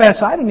 and Mark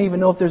Bass, I don't even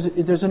know if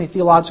there's any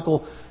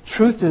theological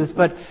truth to this,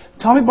 but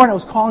Tommy Barnett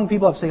was calling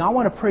people up saying, I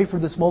want to pray for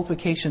this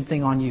multiplication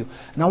thing on you,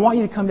 and I want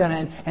you to come down,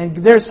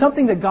 and there's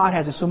something that God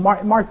has. So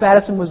Mark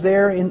Battison was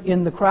there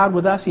in the crowd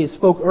with us. He had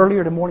spoke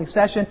earlier at a morning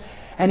session,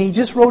 and he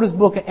just wrote his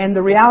book, and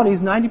the reality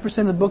is 90%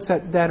 of the books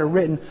that are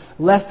written,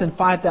 less than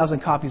 5,000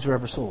 copies were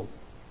ever sold.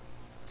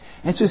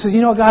 And so he says,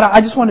 God,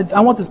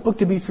 I want this book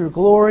to be for your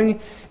glory,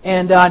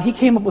 and he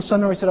came up with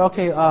something where he said,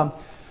 okay,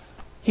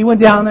 he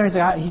went down there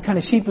and he kind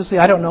of sheepishly,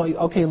 I don't know,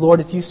 okay, Lord,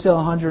 if you sell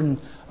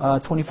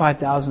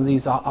 125,000 of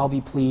these, I'll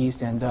be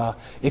pleased, and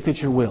if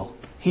it's your will.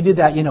 He did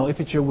that, if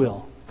it's your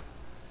will.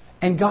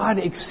 And God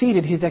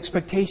exceeded his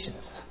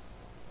expectations.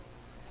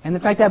 And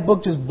in fact, that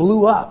book just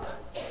blew up.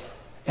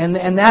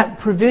 And that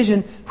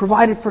provision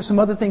provided for some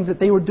other things that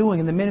they were doing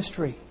in the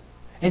ministry.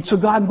 And so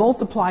God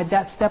multiplied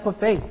that step of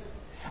faith.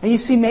 And you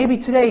see, maybe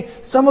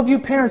today, some of you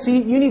parents,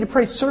 you need to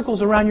pray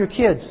circles around your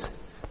kids.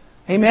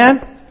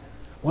 Amen?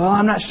 Well,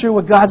 I'm not sure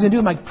what God's going to do.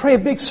 I'm like, pray a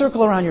big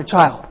circle around your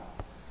child.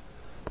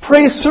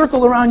 Pray a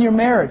circle around your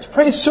marriage.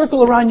 Pray a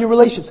circle around your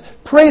relationships.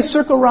 Pray a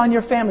circle around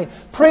your family.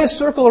 Pray a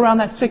circle around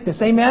that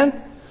sickness.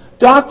 Amen?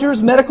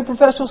 Doctors, medical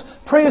professionals,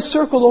 pray a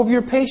circle over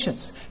your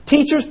patients.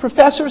 Teachers,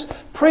 professors,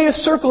 pray a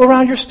circle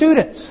around your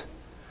students.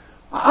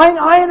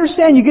 I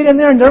understand you get in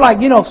there and they're like,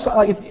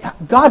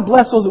 God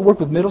bless those that work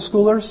with middle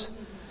schoolers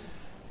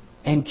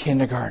and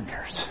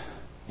kindergartners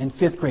and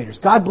fifth graders.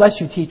 God bless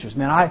you teachers,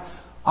 man.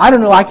 I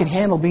don't know I can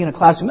handle being in a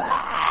classroom.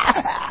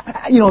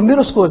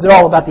 Middle schoolers, they're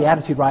all about the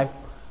attitude, right?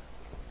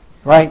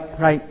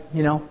 Right,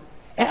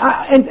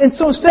 And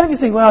so instead of you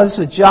saying, well, this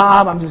is a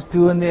job, I'm just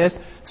doing this,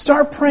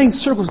 start praying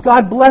circles.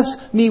 God bless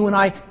me when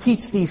I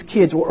teach these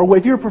kids. Or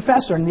if you're a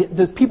professor and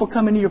the people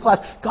come into your class,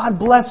 God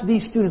bless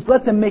these students.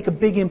 Let them make a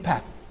big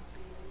impact.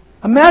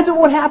 Imagine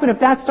what would happen if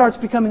that starts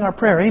becoming our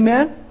prayer.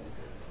 Amen?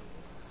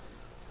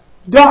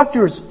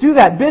 Doctors, do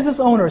that. Business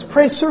owners,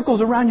 pray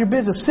circles around your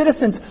business.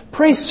 Citizens,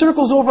 pray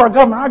circles over our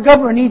government. Our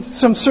government needs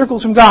some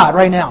circles from God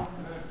right now.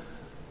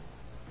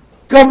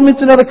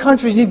 Governments in other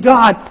countries need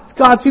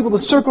God's people to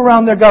circle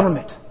around their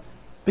government.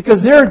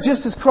 Because they're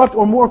just as corrupt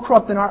or more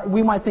corrupt than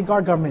we might think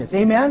our government is.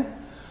 Amen?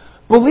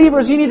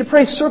 Believers, you need to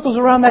pray circles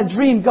around that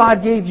dream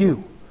God gave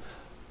you.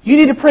 You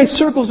need to pray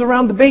circles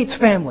around the Bates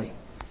family.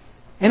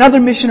 And other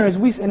missionaries.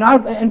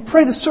 And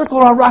pray the circle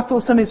around Rockville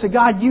Assembly and say,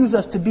 God, use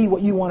us to be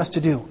what you want us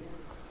to do.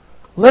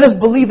 Let us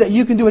believe that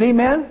you can do it.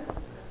 Amen?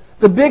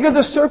 The bigger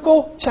the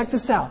circle, check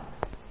this out.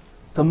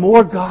 The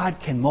more God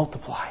can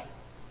multiply.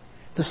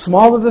 The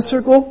smaller the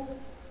circle,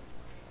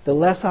 the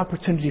less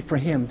opportunity for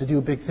Him to do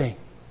a big thing.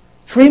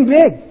 Dream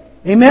big.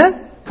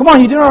 Amen? Come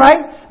on, you doing all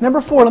right? Number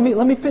 4,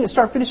 let me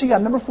start finishing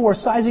up. Number 4,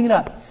 sizing it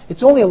up.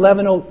 It's only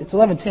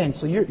 11:10,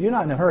 so you're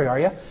not in a hurry, are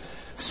you?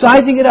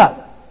 Sizing it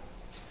up.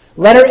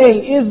 Letter A,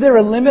 is there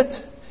a limit?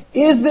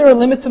 Is there a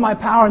limit to my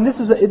power? And this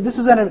is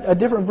at a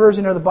different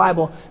version of the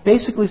Bible,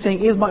 basically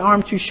saying, is my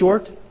arm too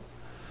short?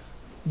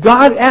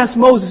 God asked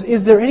Moses,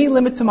 is there any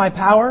limit to my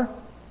power?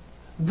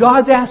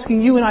 God's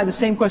asking you and I the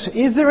same question.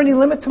 Is there any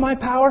limit to my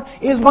power?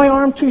 Is my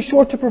arm too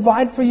short to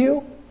provide for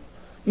you?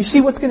 You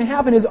see, what's going to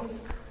happen is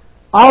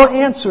our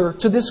answer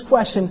to this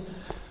question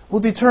will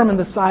determine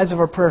the size of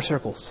our prayer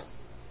circles.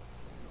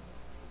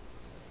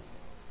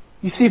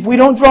 You see, if we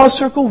don't draw a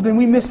circle, then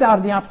we miss out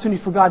on the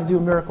opportunity for God to do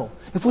a miracle.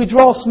 If we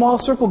draw a small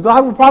circle,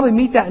 God will probably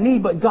meet that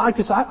need, but God,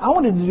 because I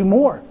wanted to do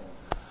more.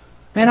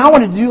 Man, I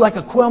wanted to do like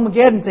a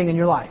Quellmageddon thing in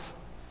your life.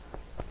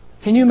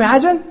 Can you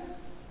imagine?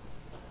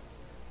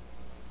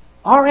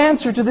 Our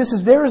answer to this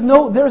is there is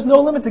no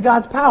limit to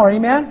God's power,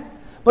 amen?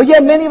 But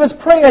yet many of us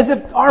pray as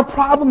if our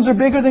problems are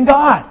bigger than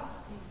God.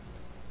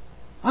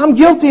 I'm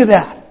guilty of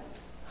that.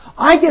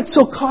 I get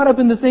so caught up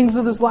in the things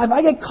of this life.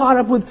 I get caught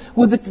up with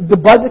the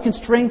budget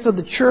constraints of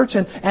the church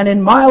and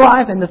in my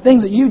life and the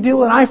things that you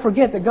do, and I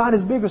forget that God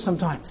is bigger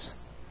sometimes.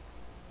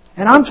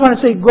 And I'm trying to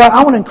say, God,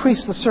 I want to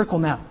increase the circle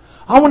now.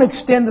 I want to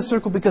extend the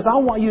circle because I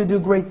want you to do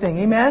a great thing.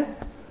 Amen?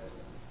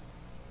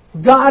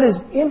 God is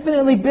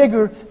infinitely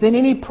bigger than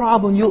any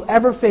problem you'll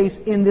ever face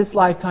in this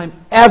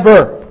lifetime,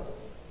 ever.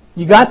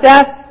 You got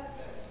that?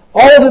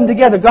 All of them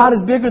together. God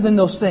is bigger than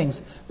those things.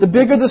 The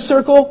bigger the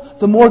circle,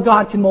 the more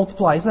God can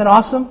multiply. Isn't that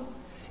awesome?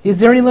 Is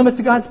there any limit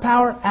to God's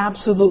power?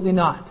 Absolutely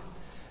not.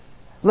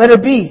 Letter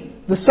B.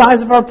 The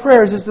size of our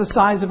prayers is the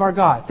size of our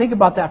God. Think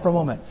about that for a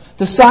moment.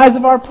 The size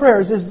of our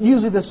prayers is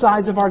usually the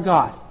size of our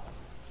God.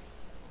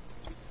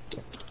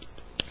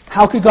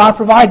 How could God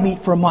provide meat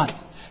for a month?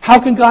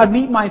 How can God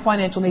meet my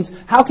financial needs?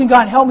 How can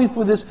God help me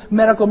through this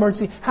medical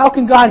emergency? How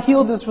can God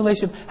heal this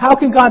relationship? How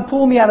can God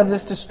pull me out of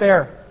this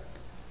despair?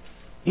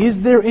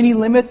 Is there any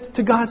limit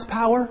to God's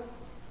power?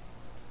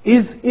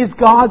 Is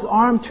God's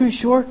arm too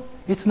short?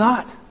 It's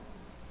not.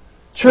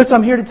 Church,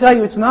 I'm here to tell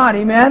you it's not.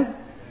 Amen?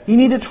 You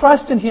need to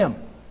trust in Him.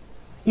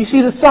 You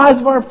see, the size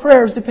of our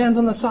prayers depends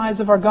on the size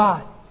of our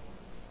God.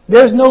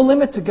 There's no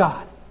limit to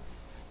God.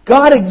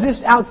 God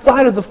exists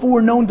outside of the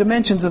four known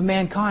dimensions of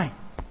mankind.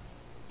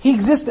 He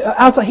exists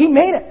outside. He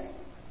made it.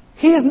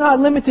 He is not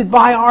limited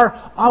by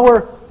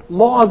our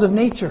laws of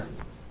nature.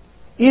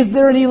 Is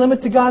there any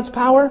limit to God's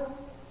power?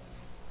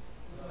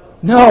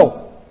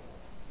 No.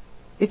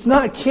 It's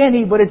not can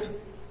He, but it's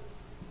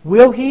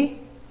will He?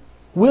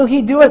 Will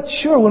He do it?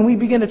 Sure, when we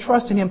begin to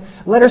trust in Him.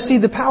 Let us see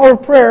the power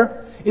of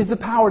prayer is the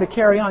power to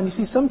carry on. You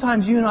see,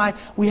 sometimes you and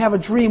I, we have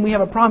a dream, we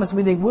have a promise, and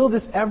we think, will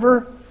this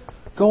ever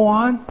go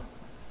on?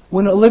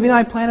 When Olivia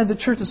and I planted the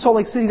church in Salt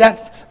Lake City,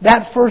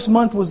 that first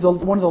month was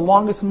one of the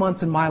longest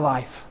months in my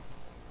life.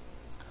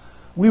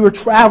 We were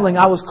traveling.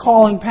 I was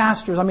calling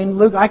pastors. I mean,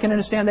 look, I can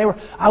understand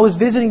I was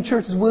visiting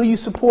churches. Will you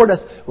support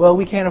us? Well,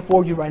 we can't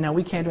afford you right now.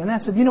 We can't do it. And I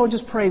said, you know what?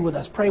 Just pray with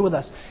us. Pray with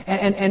us.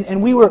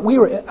 And we were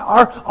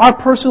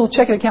our personal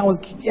checking account was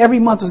every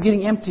month was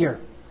getting emptier.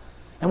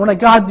 And when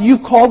God,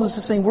 you've called us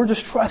to sing, we're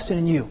just trusting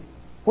in you.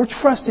 We're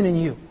trusting in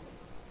you.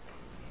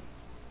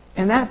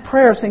 And that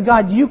prayer saying,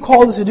 God, you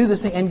called us to do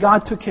this thing, and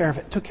God took care of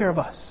it, took care of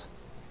us.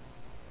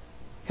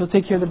 He'll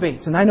take care of the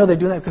baits. And I know they're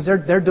doing that because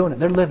they're doing it.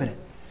 They're living it.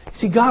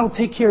 See, God will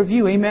take care of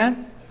you.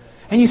 Amen?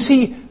 And you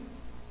see,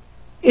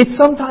 it's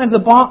sometimes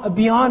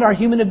beyond our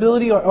human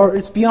ability or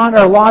it's beyond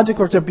our logic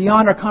or it's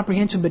beyond our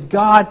comprehension, but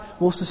God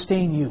will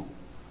sustain you.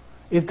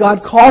 If God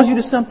calls you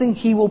to something,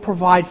 He will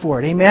provide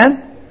for it.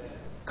 Amen?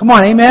 Come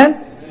on,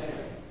 amen?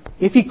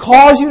 If He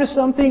calls you to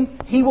something,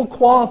 He will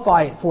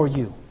qualify it for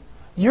you.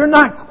 You're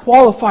not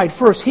qualified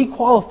first. He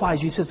qualifies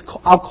you. He says,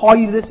 I'll call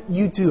you to this,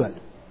 you do it.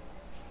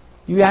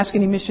 You ask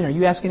any missionary,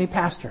 you ask any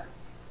pastor.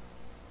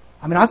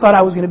 I mean, I thought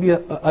I was going to be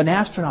an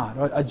astronaut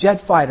or a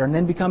jet fighter and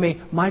then become a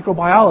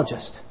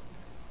microbiologist.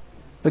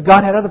 But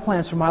God had other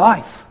plans for my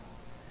life.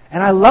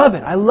 And I love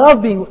it. I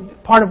love being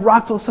part of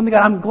Rockville Assembly of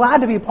God. I'm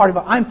glad to be a part of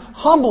it. I'm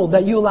humbled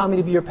that you allow me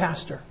to be your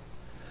pastor.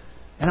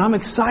 And I'm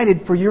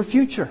excited for your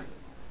future.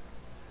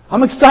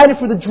 I'm excited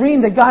for the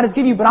dream that God has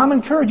given you, but I'm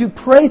encouraged you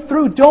pray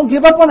through. Don't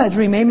give up on that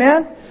dream.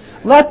 Amen?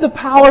 Let the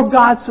power of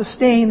God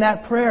sustain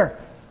that prayer.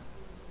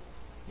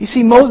 You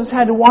see, Moses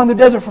had to wander the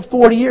desert for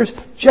 40 years.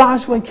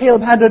 Joshua and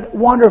Caleb had to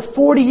wander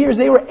 40 years.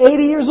 They were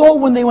 80 years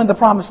old when they went to the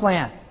Promised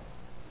Land.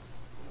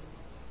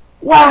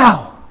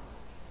 Wow!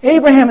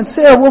 Abraham and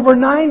Sarah were over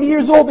 90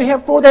 years old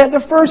before they had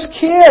their first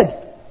kid.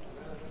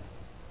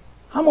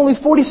 I'm only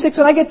 46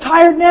 and I get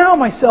tired now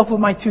myself with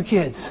my two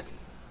kids.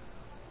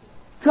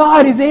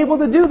 God is able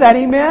to do that.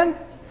 Amen?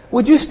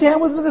 Would you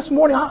stand with me this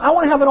morning? I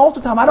want to have an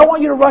altar time. I don't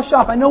want you to rush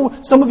off. I know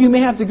some of you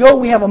may have to go.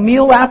 We have a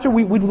meal after.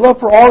 We'd love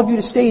for all of you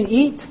to stay and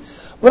eat.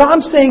 But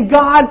I'm saying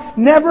God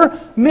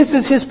never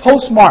misses His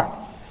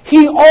postmark.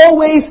 He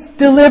always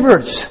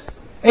delivers.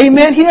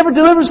 Amen? He never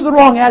delivers to the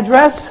wrong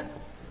address.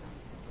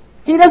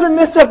 He doesn't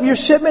mess up your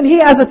shipment.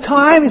 He has a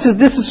time. He says,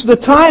 this is the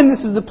time,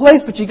 this is the place,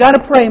 but you got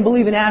to pray and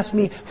believe and ask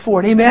me for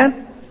it.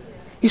 Amen?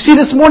 You see,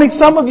 this morning,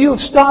 some of you have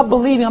stopped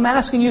believing. I'm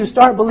asking you to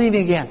start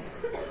believing again.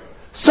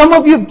 Some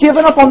of you have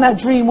given up on that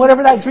dream,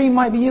 whatever that dream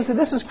might be. You say,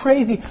 this is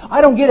crazy.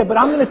 I don't get it. But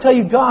I'm going to tell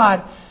you,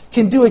 God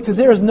can do it because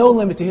there is no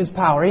limit to His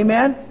power.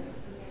 Amen?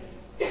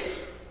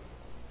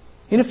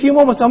 In a few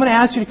moments, I'm going to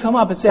ask you to come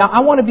up and say,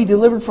 I want to be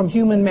delivered from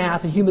human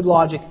math and human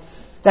logic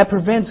that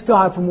prevents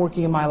God from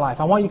working in my life.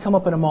 I want you to come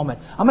up in a moment.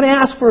 I'm going to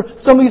ask for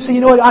some of you to say,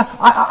 you know what,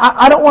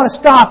 I don't want to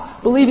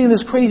stop believing in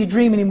this crazy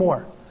dream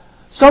anymore.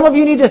 Some of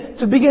you need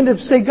to begin to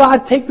say,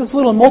 God, take this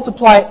little and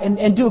multiply it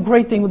and do a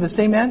great thing with this.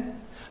 Amen?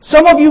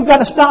 Some of you have got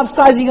to stop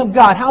sizing up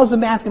God. How's the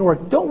math going to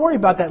work? Don't worry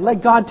about that.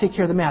 Let God take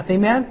care of the math.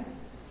 Amen?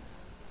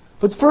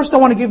 But first I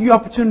want to give you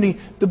opportunity.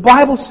 The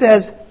Bible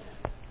says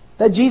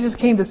that Jesus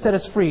came to set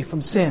us free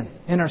from sin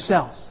in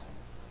ourselves.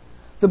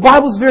 The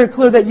Bible is very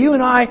clear that you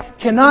and I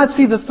cannot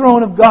see the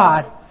throne of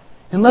God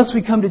unless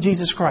we come to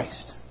Jesus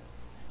Christ.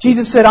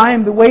 Jesus said, I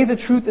am the way, the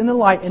truth, and the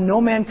light, and no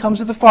man comes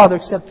to the Father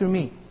except through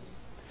me.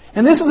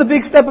 And this is a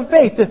big step of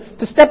faith,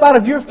 to step out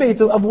of your faith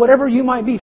of whatever you might be.